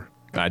favorite drummer.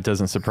 It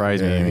doesn't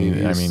surprise me.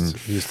 Yeah, I mean,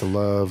 he used to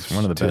love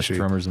one of the best Tishy.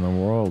 drummers in the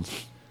world.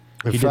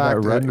 In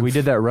fact, we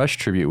did that Rush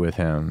tribute with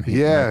him.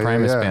 Yeah, the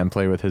Primus yeah. band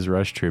played with his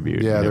Rush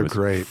tribute. Yeah, and they're it was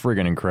great.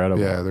 Friggin'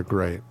 incredible. Yeah, they're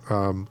great.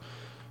 One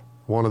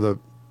of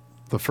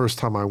the first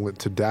time I went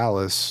to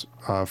Dallas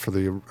for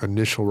the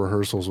initial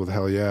rehearsals with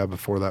Hell Yeah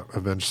before that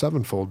Avenged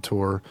Sevenfold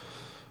tour,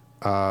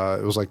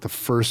 it was like the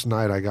first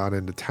night I got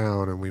into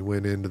town, and we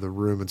went into the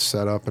room and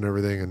set up and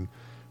everything, and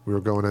we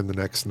were going in the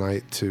next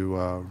night to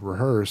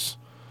rehearse.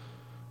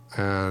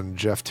 And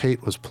Jeff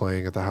Tate was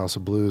playing at the House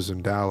of Blues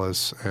in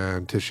Dallas,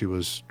 and Tishy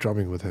was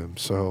drumming with him.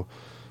 So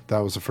that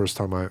was the first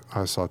time I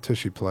saw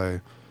Tishy play.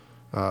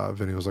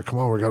 Vinny was like, "Come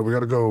on, we got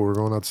to go. We're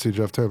going out to see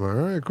Jeff Tate." I'm like,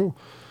 "All right, cool."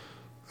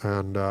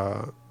 And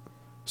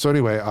so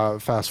anyway,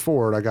 fast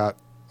forward, I got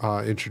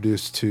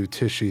introduced to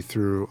Tishy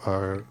through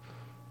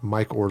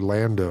Mike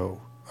Orlando,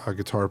 a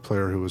guitar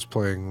player who was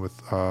playing with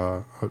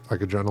like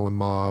Adrenaline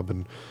Mob,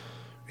 and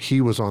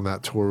he was on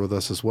that tour with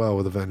us as well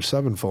with Avenged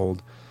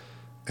Sevenfold.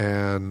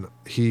 And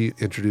he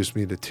introduced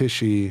me to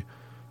Tishy,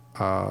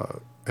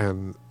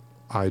 and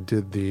I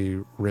did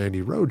the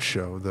Randy Rhoads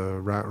show, the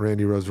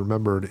Randy Rhoads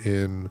Remembered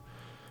in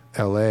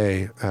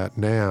L.A. at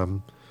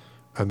NAMM,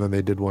 and then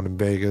they did one in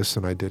Vegas,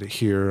 and I did it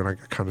here, and I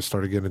kind of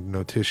started getting to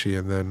know Tishy,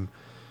 and then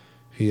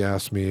he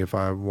asked me if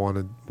I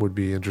would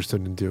be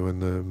interested in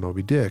doing the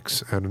Moby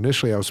Dicks, and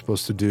initially I was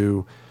supposed to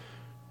do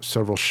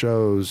several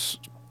shows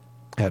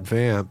at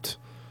Vamped.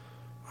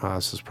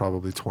 This is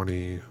probably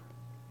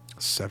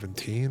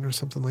 2017 or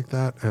something like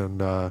that, and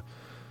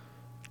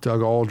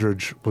Doug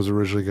Aldridge was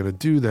originally going to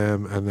do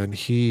them, and then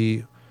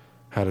he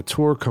had a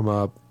tour come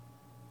up,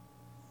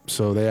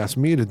 so they asked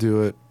me to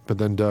do it, but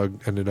then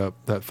Doug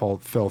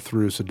fell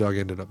through, so Doug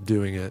ended up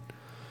doing it,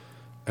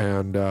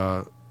 and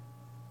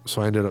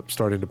so I ended up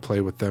starting to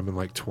play with them in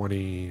like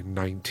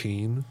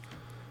 2019,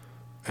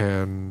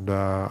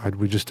 and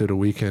we just did a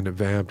weekend at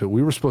Vamped.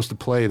 We were supposed to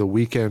play the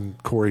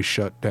weekend Corey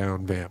shut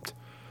down Vamped.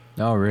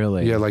 Oh,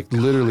 really? Yeah, like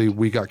literally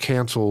we got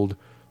canceled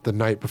the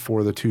night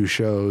before the two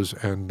shows,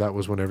 and that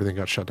was when everything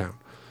got shut down.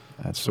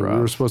 That's so rough.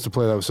 we were supposed to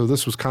play that. So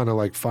this was kind of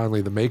like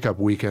finally the makeup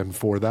weekend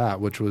for that,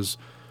 which was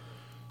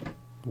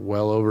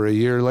well over a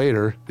year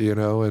later,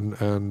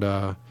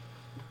 and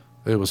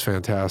it was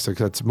fantastic.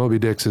 That's Moby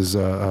Dicks is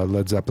a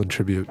Led Zeppelin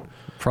tribute.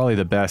 Probably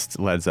the best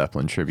Led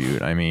Zeppelin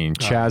tribute. I mean,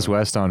 Chaz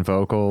West on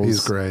vocals.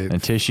 He's great.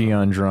 And Tishy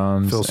on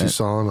drums. Phil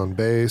Soussan on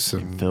bass.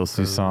 And Phil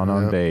Soussan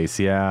on bass,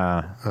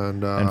 yeah.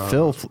 And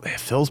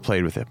Phil's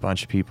played with a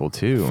bunch of people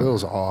too.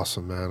 Phil's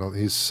awesome, man.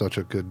 He's such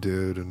a good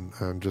dude,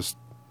 and just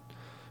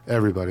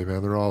everybody,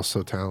 man. They're all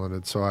so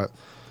talented. So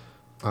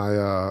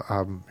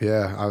I'm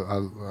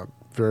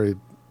very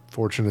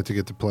fortunate to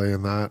get to play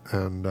in that,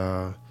 and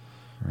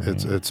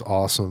it's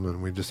awesome,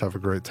 and we just have a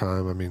great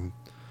time. I mean,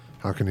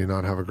 how can you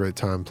not have a great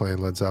time playing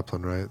Led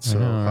Zeppelin, right? So,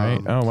 right?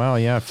 Oh wow,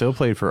 yeah. Phil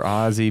played for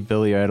Ozzy,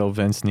 Billy Idol,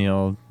 Vince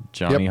Neil,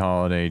 Johnny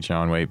Holiday,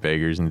 John Waite,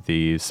 Beggars and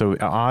Thieves. So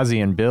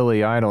Ozzy and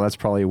Billy Idol, that's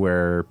probably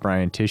where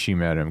Brian Tishy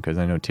met him, because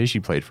I know Tishy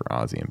played for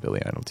Ozzy and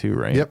Billy Idol too,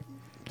 right? Yep.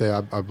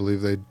 I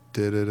believe they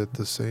did it at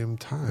the same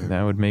time.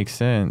 That would make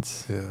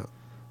sense. Yeah.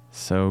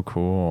 So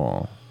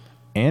cool.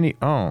 And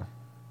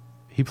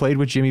he played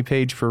with Jimmy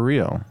Page for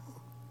real.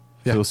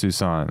 Yeah. Phil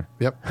Soussan.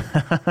 Yep.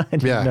 I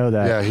didn't know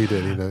that. Yeah, he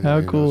did.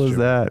 How cool is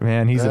that,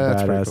 man? He's a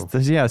That's pretty badass.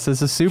 cool. Yeah, so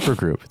it's a super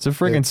group. It's a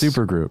friggin'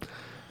 super group.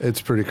 It's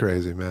pretty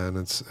crazy, man.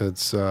 It's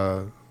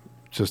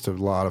just a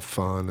lot of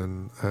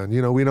fun, and you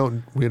know, we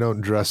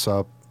don't dress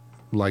up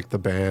like the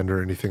band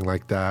or anything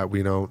like that.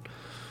 We don't.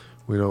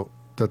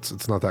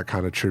 It's not that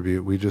kind of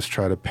tribute. We just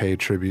try to pay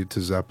tribute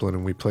to Zeppelin,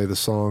 and we play the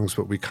songs,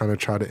 but we kind of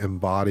try to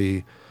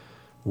embody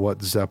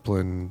what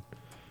Zeppelin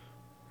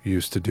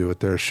used to do at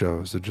their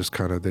shows. They just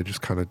kind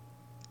of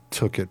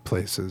took it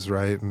places,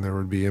 right? And there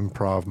would be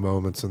improv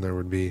moments, and there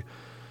would be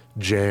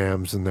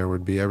jams, and there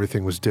would be,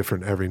 everything was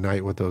different every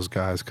night with those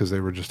guys because they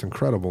were just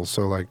incredible.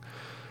 So like,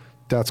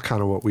 that's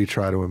kind of what we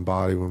try to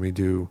embody when we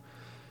do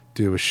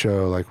a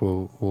show. Like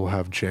we'll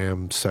have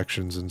jam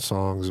sections and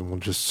songs, and we'll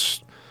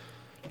just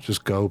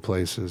go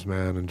places,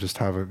 man, and just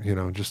have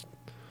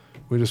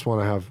we just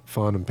want to have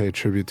fun and pay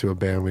tribute to a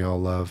band we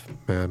all love,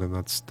 man, and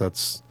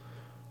that's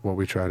what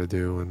we try to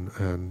do.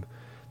 And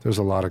there's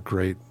a lot of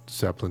great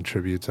Zeppelin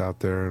tributes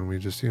out there, and we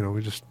just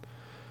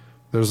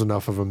there's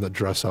enough of them that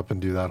dress up and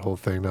do that whole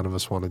thing. None of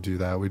us want to do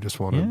that. We just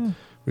want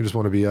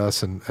to be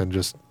us and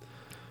just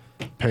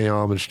pay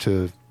homage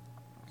to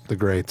the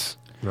greats,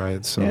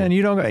 right? So yeah, and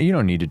you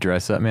don't need to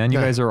dress up, man. You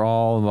guys are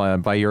all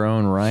by your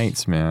own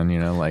rights, man. You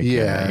know, like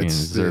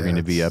deserving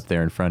to be up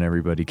there in front of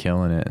everybody,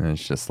 killing it, and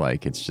it's just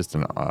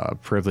a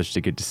privilege to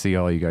get to see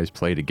all you guys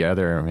play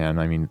together, man.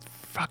 I mean,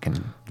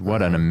 fucking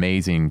what an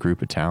amazing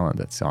group of talent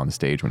that's on the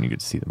stage when you get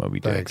to see the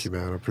Moby Dicks. Thank you,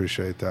 man. I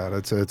appreciate that.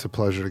 It's a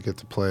pleasure to get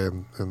to play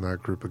in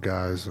that group of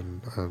guys,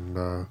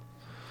 and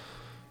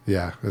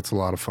yeah, it's a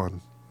lot of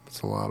fun.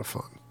 It's a lot of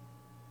fun.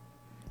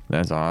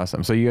 That's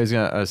awesome. So you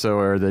guys so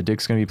are the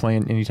Dicks going to be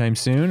playing anytime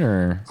soon,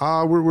 or?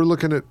 We're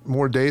looking at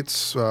more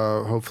dates,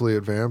 hopefully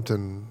at Vamped,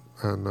 and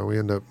we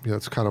end up,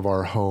 it's kind of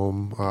our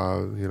home.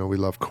 We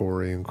love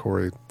Corey, and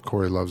Corey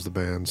loves the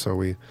band, so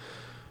we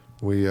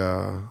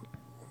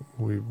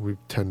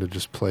tend to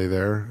just play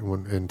there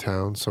when in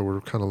town. So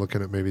we're kind of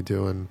looking at maybe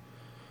doing.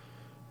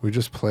 We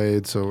just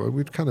played, so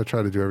we'd kind of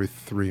try to do every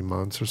 3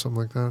 months or something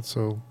like that.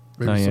 So.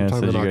 Maybe sometime so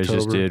in you guys October.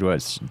 just did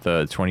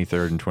the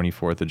 23rd and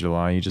 24th of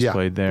July. You just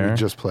played there. We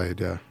just played,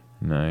 yeah.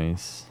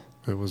 Nice.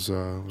 It was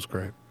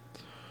great.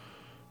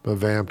 But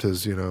Vamped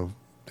is, the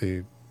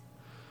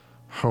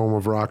home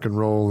of rock and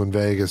roll in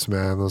Vegas,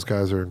 man. Those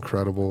guys are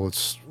incredible.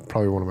 It's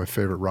probably one of my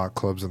favorite rock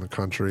clubs in the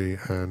country,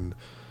 and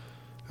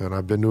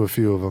I've been to a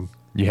few of them.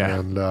 Yeah.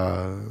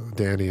 And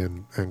Danny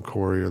and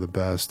Corey are the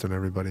best, and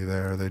everybody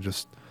there.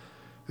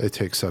 They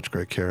take such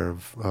great care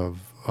of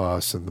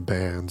us and the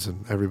bands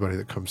and everybody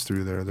that comes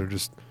through there. They're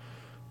just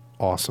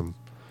awesome.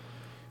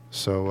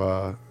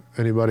 So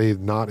anybody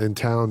not in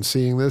town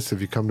seeing this,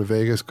 if you come to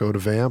Vegas, go to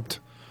Vamped.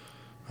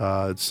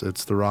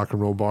 It's the rock and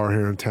roll bar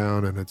here in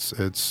town, and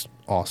it's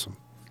awesome.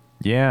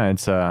 Yeah,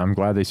 it's I'm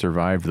glad they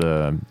survived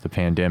the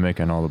pandemic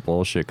and all the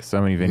bullshit, 'cause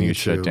so many venues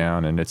shut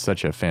down, and it's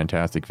such a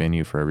fantastic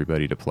venue for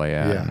everybody to play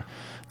at. Yeah. And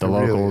the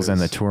locals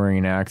and the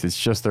touring acts, it's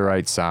just the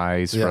right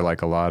size for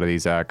like a lot of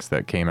these acts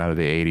that came out of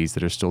the 80s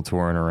that are still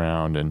touring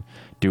around and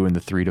doing the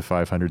 300 to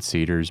 500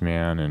 seaters,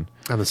 man. And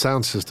the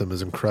sound system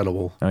is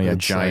incredible. Oh yeah,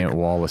 it's giant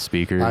wall of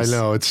speakers. I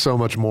know, it's so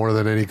much more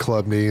than any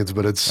club needs,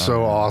 but it's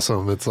so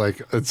awesome. It's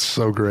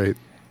so great.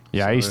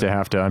 Yeah, I used to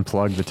have to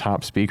unplug the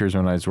top speakers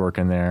when I was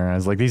working there. I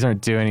was like, these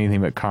aren't doing anything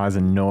but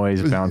causing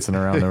noise bouncing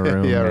around the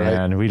room,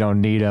 man. Right. We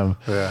don't need them.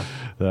 Yeah.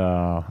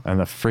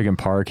 And the friggin'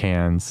 par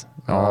cans.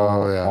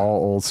 All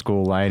old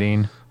school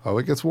lighting. Oh,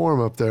 it gets warm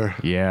up there.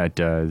 Yeah, it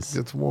does. It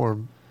gets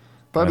warm.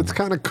 But it's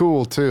kind of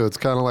cool, too. It's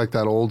kind of like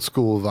that old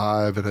school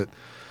vibe, and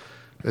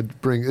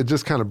it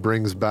just kind of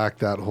brings back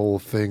that whole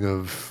thing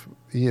of,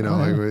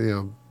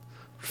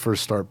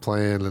 first start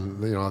playing,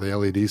 and, the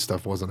LED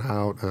stuff wasn't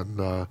out,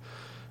 and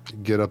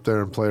get up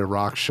there and play a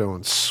rock show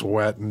and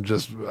sweat, and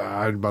just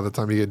by the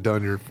time you get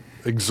done, you're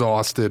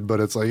exhausted. But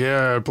it's like,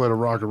 I played a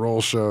rock and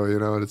roll show,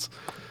 and it's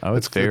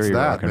very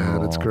rock and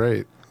roll. It's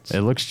great.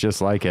 It looks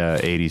just like a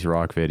 80s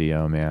rock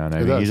video, man.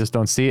 I mean, you just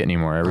don't see it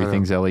anymore.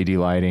 Everything's LED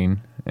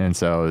lighting. And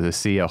so to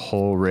see a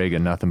whole rig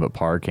of nothing but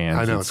par cans,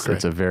 I know,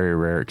 it's a very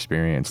rare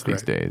experience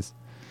these days.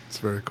 It's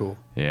very cool.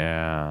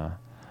 Yeah.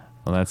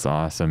 Well, that's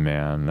awesome,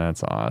 man.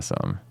 That's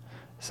awesome.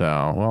 So,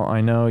 well,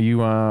 I know you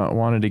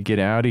wanted to get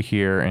out of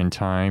here in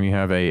time. You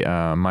have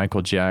a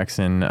Michael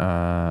Jackson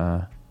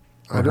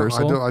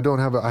rehearsal? I don't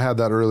have. I had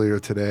that earlier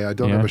today. I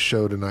don't Yeah. have a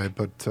show tonight,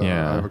 but I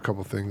Yeah. have a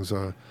couple things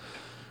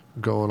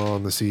going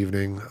on this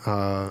evening.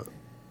 I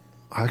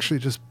actually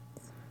just,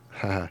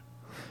 I'm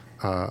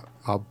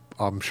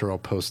sure I'll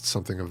post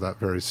something of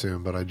that very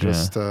soon. But I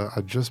just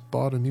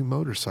bought a new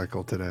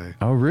motorcycle today.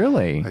 Oh,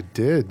 really? I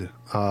did.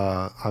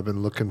 I've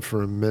been looking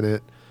for a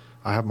minute.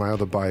 I have my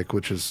other bike,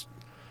 which is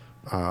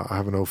I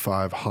have an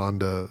 '05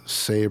 Honda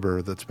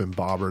Sabre that's been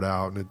bobbered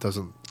out, and it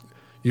doesn't.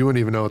 You wouldn't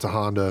even know it's a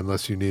Honda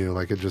unless you knew.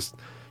 Like, it just,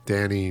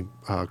 Danny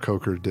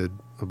Coker did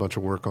a bunch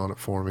of work on it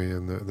for me,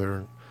 and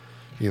they're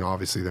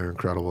obviously they're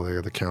incredible. They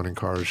got the Counting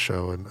Cars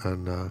show,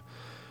 and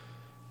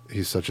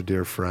he's such a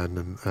dear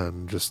friend,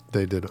 and just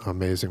they did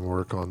amazing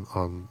work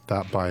on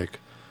that bike.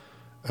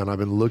 And I've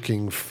been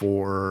looking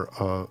for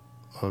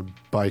a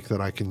bike that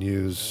I can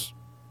use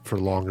for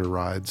longer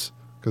rides,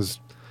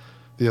 because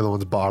the other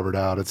one's bobbered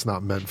out. It's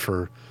not meant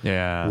for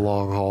Yeah.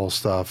 long haul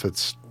stuff.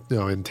 It's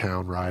in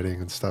town riding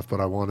and stuff. But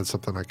I wanted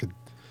something I could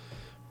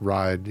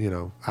ride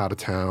out of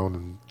town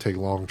and take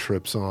long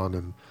trips on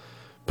and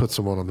put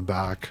someone on the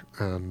back.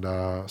 And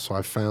so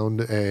I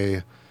found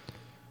a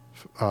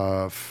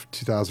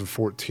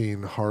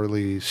 2014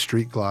 Harley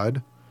Street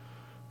Glide,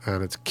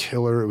 and it's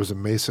killer. It was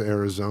in Mesa,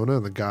 Arizona,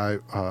 and the guy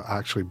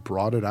actually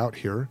brought it out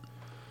here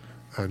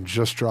and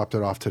just dropped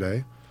it off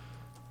today.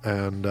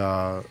 And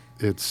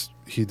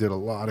he did a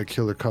lot of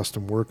killer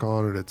custom work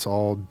on it. It's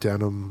all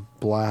denim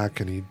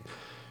black, and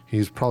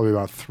he's probably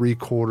about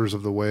 3/4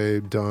 of the way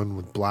done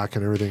with black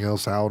and everything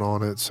else out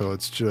on it. So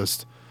it's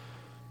just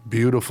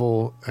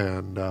beautiful,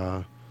 and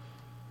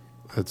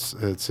it's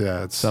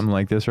Something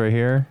like this right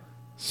here?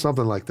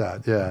 something like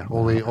that. Yeah,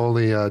 only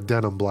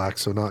denim black,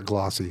 so not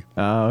glossy.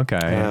 Oh, okay.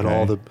 And okay.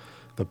 all the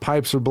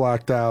pipes are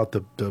blacked out.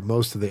 The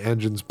most of the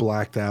engine's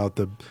blacked out.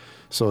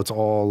 So it's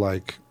all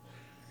like,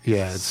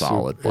 yeah, it's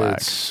Solid black.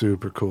 It's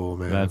super cool,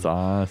 man. That's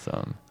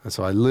awesome. And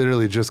so I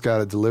literally just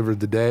got it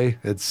delivered today.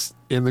 It's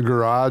in the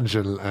garage,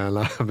 and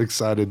I'm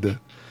excited to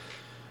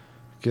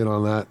get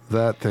on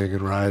that thing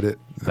and ride it.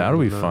 That'll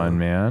be And, fun,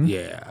 man.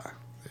 Yeah.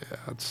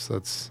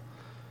 That's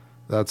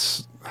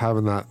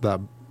having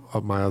that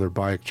my other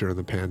bike during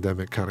the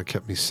pandemic kind of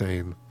kept me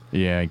sane.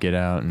 Yeah, get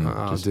out and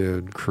just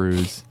Dude.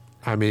 cruise.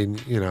 I mean,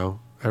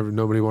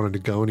 nobody wanted to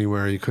go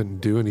anywhere. You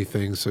couldn't do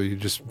anything, so you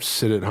just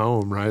sit at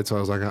home, right? So I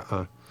was like,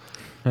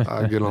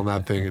 I'll get on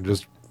that thing and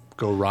just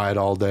go ride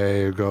all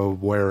day or go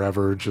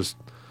wherever. I was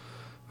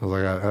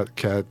like,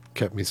 that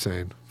kept me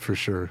sane for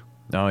sure.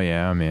 Oh,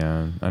 yeah,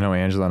 man. I know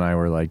Angela and I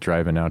were like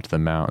driving out to the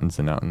mountains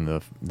and out in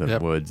the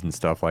Yep. woods and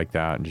stuff like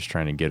that, and just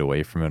trying to get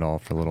away from it all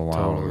for a little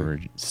while. Totally. We were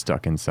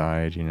stuck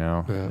inside,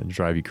 Yeah. It'd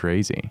drive you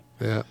crazy.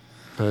 Yeah.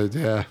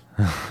 Yeah.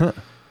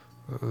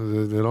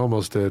 It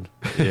almost did.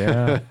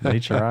 Yeah,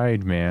 they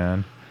tried,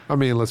 man. I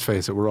mean, let's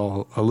face it, we're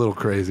all a little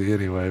crazy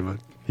anyway, but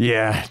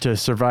Yeah, to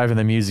survive in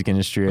the music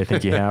industry, I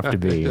think you have to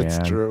be, it's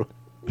man. true.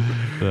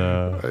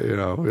 So,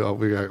 We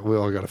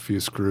all got a few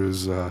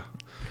screws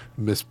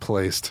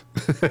misplaced.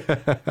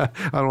 I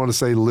don't want to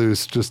say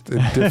loose, just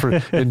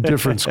in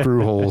different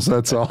screw holes.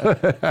 That's all.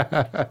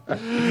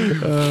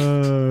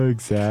 oh,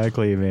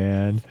 exactly,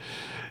 man.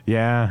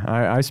 Yeah,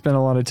 I spent a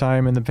lot of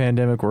time in the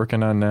pandemic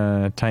working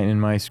on tightening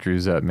my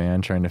screws up,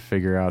 man, trying to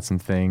figure out some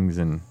things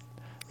and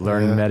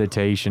learning Yeah.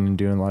 meditation and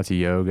doing lots of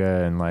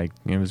yoga, and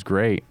it was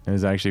great. It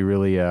was actually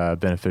really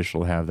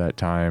beneficial to have that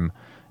time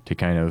to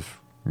kind of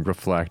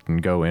reflect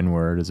and go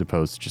inward as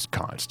opposed to just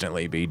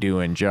constantly be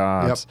doing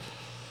jobs.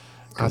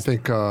 I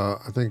think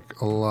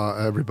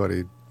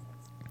everybody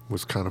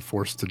was kind of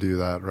forced to do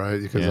that, right?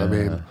 Because I Yeah.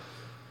 mean,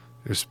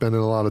 you're spending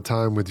a lot of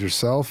time with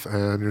yourself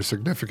and your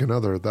significant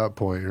other at that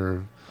point.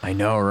 I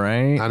know,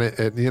 right? And I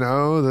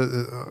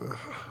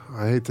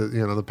hate that,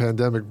 the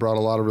pandemic brought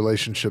a lot of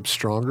relationships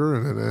stronger,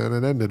 and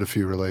it ended a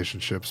few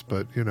relationships,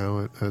 but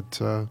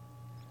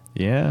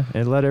Yeah,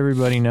 it let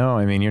everybody know.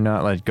 I mean, you're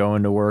not like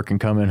going to work and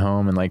coming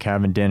home and like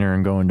having dinner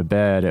and going to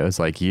bed. It was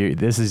like,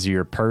 this is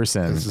your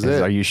person. This is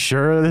it. Are you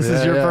sure this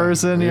is your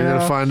person? You're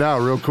going to find out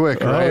real quick,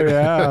 right? Oh,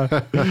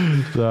 yeah.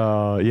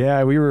 So,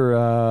 yeah, we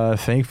were,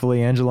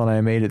 thankfully, Angela and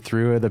I made it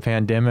through the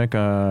pandemic.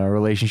 Our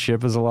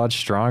relationship was a lot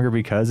stronger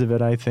because of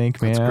it, I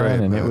think, man. That's great,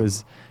 and man.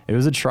 it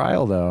was a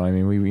trial, though. I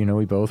mean,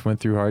 we both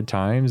went through hard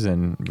times,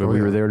 but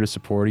we were there to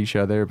support each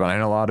other. But I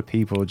know a lot of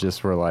people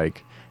just were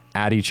like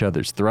at each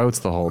other's throats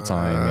the whole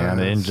time, man.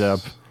 They ended up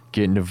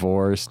getting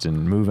divorced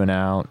and moving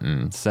out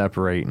and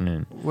separating.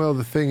 And Well,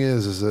 the thing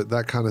is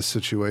that kind of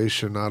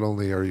situation, not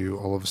only are you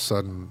all of a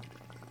sudden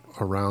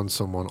around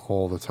someone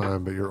all the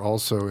time, but you're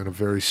also in a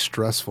very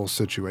stressful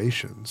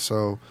situation.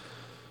 So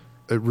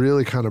it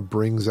really kind of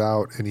brings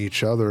out in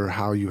each other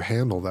how you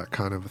handle that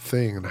kind of a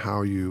thing and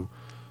how you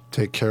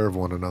take care of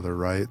one another,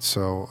 right?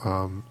 So,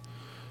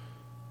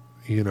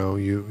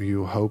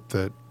 you hope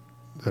that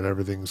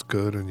everything's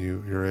good and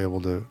you're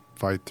able to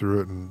fight through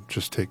it and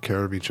just take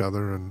care of each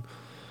other, and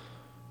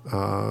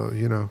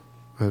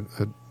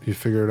you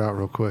figure it out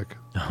real quick.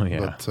 oh yeah,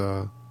 But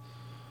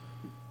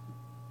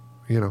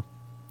Yeah.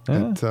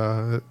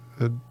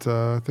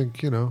 I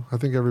think, I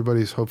think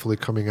everybody's hopefully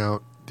coming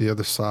out the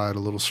other side a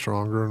little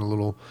stronger and a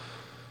little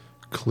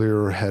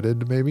clearer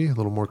headed, maybe a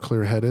little more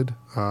clear headed.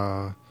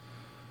 I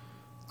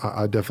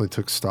definitely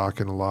took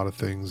stock in a lot of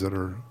things that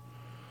are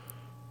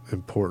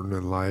important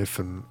in life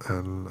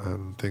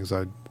and things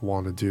I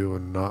want to do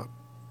and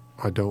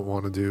I don't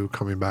want to do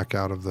coming back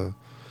out of the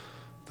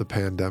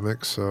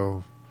pandemic.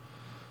 So,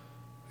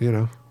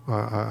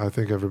 I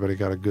think everybody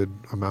got a good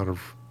amount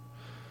of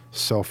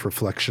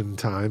self-reflection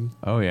time.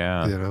 Oh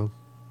yeah.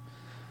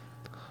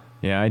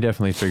 Yeah, I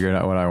definitely figured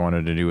out what I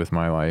wanted to do with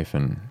my life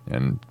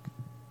and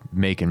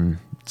making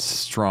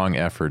strong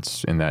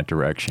efforts in that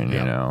direction,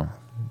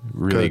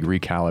 really Good.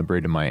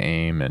 recalibrated my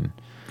aim and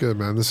Good,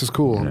 man. This is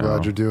cool. I'm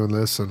glad you're doing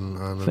this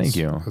and thank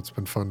you. It's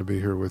been fun to be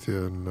here with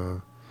you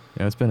and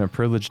it's been a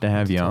privilege to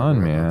have you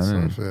on, man.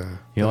 And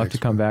you'll have to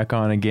come back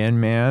on again,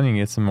 man, and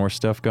get some more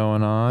stuff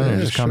going on,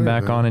 and just come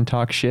back on and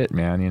talk shit,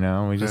 man.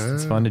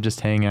 It's fun to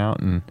just hang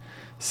out and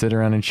sit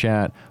around and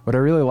chat. What I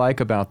really like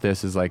about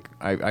this is like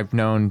I've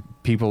known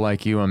people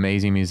like you,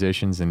 amazing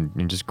musicians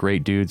and just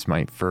great dudes,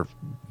 for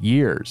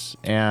years,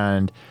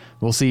 and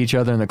we'll see each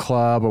other in the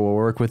club or we'll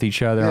work with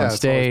each other on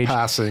stage. It's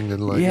passing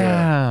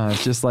and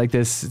it's just like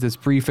this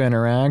brief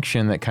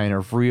interaction that kind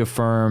of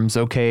reaffirms,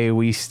 okay,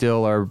 we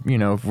still are,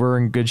 we're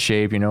in good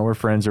shape, we're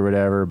friends or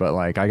whatever, but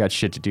like I got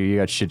shit to do, you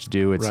got shit to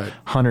do. It's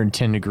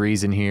 110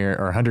 degrees in here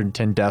or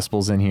 110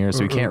 decibels in here,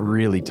 so we can't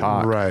really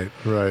talk.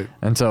 Right.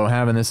 And so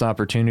having this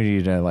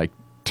opportunity to like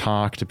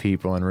talk to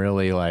people and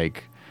really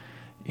like,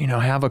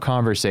 have a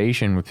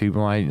conversation with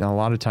people a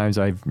lot of times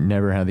I've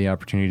never had the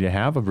opportunity to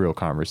have a real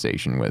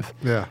conversation with.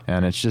 Yeah.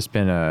 And it's just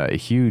been a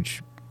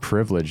huge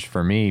privilege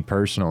for me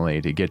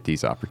personally to get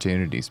these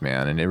opportunities,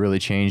 man. And it really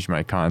changed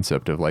my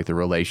concept of like the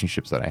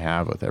relationships that I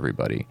have with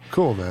everybody.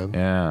 Cool, man.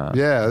 Yeah.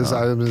 Yeah.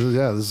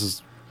 This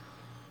is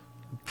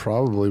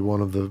probably one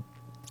of the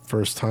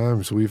first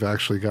times we've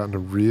actually gotten to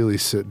really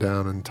sit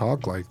down and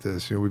talk like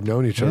this. We've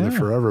known each other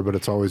forever, but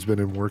it's always been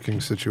in working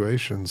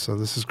situations. So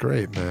this is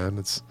great, man.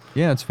 It's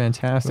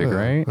fantastic,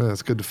 right? Yeah,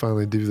 it's good to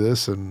finally do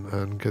this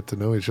and get to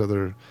know each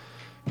other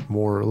a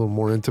little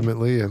more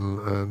intimately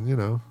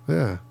and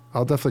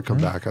I'll definitely come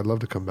back. I'd love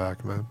to come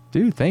back, man.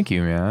 Dude, thank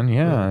you, man.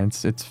 Yeah.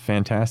 It's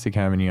fantastic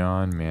having you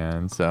on,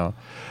 man. So,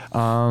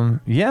 why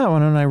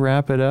don't I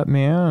wrap it up,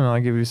 man? And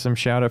I'll give you some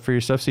shout out for your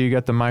stuff. So you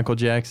got the Michael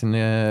Jackson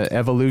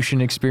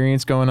Evolution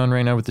experience going on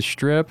right now with the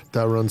Strip.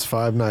 That runs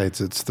 5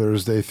 nights. It's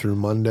Thursday through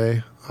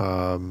Monday.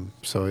 You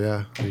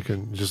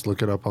can just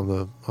look it up on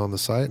the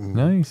site. And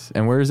nice.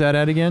 And where is that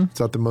at again? It's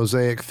at the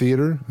Mosaic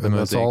Theater,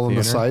 that's all on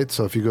the site.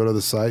 So if you go to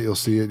the site, you'll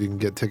see it. You can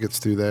get tickets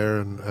through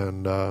there,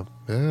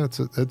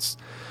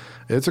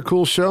 it's a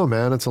cool show,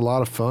 man. It's a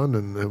lot of fun,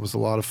 and it was a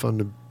lot of fun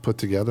to put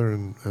together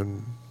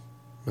and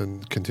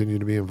continue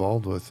to be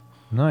involved with.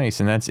 Nice,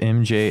 and that's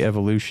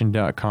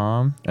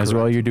mjevolution.com. As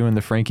well, you're doing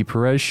the Frankie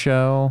Perez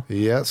show.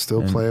 Yeah,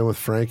 still playing with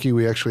Frankie.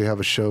 We actually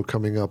have a show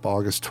coming up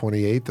August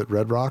 28th at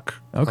Red Rock.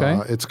 Okay.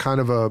 It's kind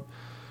of a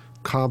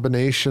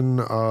combination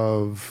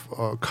of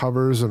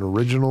covers and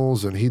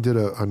originals, and he did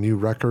a new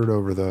record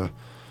over the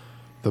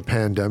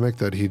pandemic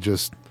that he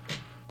just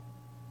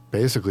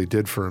basically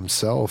did for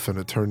himself, and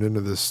it turned into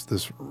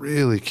this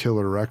really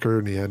killer record,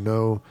 and he had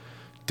no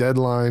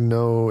deadline,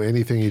 no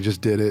anything. He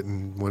just did it,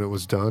 and when it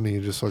was done, he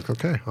just like,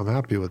 okay, I'm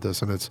happy with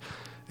this, and it's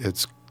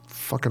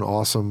fucking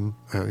awesome.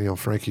 And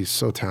Frankie's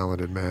so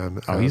talented,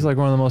 man. He's like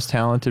one of the most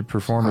talented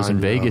performers in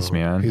Vegas,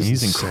 man.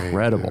 He's insane,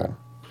 incredible.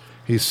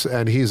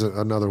 Man. He's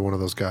another one of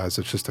those guys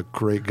that's just a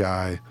great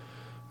guy,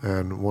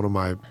 and one of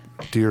my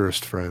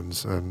dearest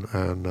friends, and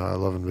I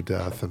love him to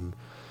death, and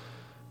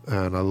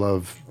I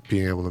love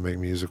being able to make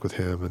music with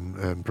him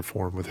and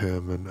perform with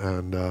him,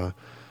 and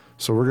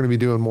so we're going to be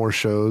doing more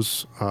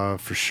shows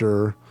for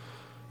sure,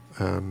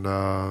 and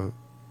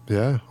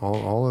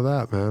all of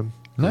that, man.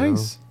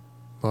 Nice.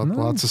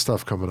 Lots of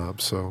stuff coming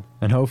up. So,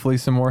 and hopefully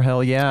some more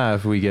hell yeah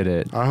if we get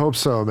it. I hope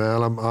so,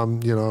 man.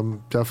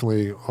 I'm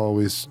definitely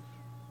always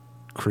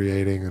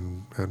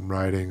creating and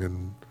writing,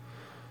 and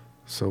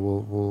so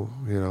we'll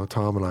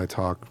Tom and I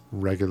talk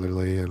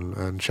regularly,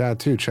 and Chad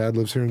too. Chad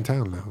lives here in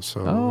town now,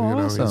 so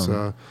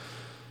awesome.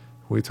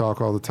 We talk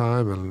all the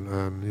time, and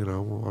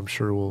I'm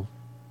sure we'll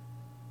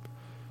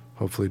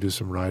hopefully do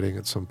some writing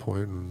at some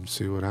point and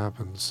see what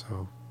happens.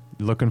 So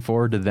looking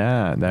forward to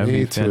that. That would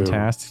be too.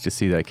 Fantastic to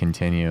see that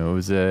continue. It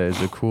was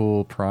a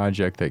cool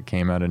project that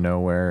came out of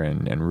nowhere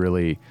and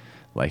really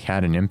like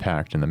had an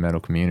impact in the metal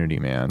community,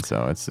 man.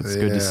 So it's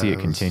good to see it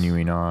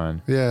continuing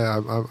on.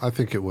 Yeah, I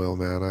think it will,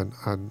 man.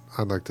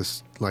 I'd like to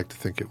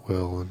think it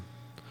will, and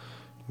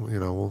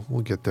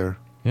we'll get there.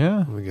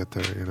 Yeah, we'll get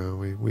there.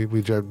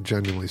 We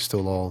genuinely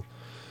still all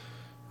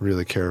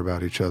really care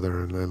about each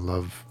other and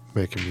love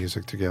making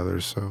music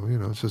together. So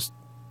it's just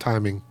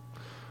timing.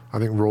 I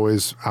think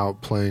Roy's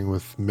out playing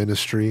with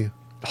Ministry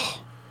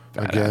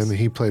again.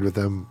 He played with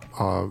them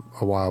a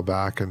while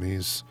back, and I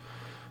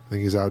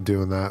think he's out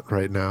doing that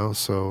right now.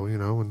 So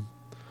when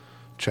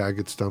Chad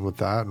gets done with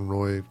that and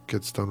Roy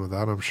gets done with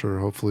that, I'm sure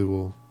hopefully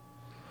we'll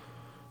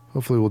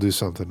Hopefully we'll do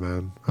something,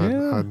 man.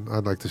 Yeah.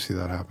 I'd like to see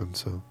that happen.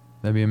 So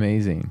That'd be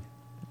amazing.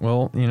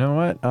 Well, you know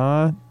what?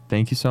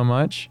 Thank you so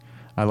much.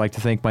 I'd like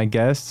to thank my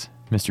guest,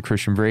 Mr.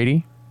 Christian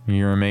Brady.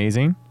 You're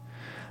amazing.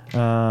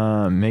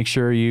 Make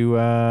sure you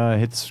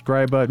hit the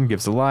subscribe button, give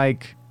us a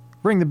like,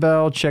 ring the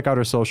bell, check out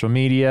our social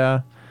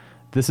media.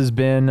 This has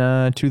been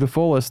To the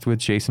Fullest with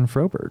Jason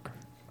Froberg.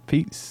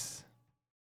 Peace.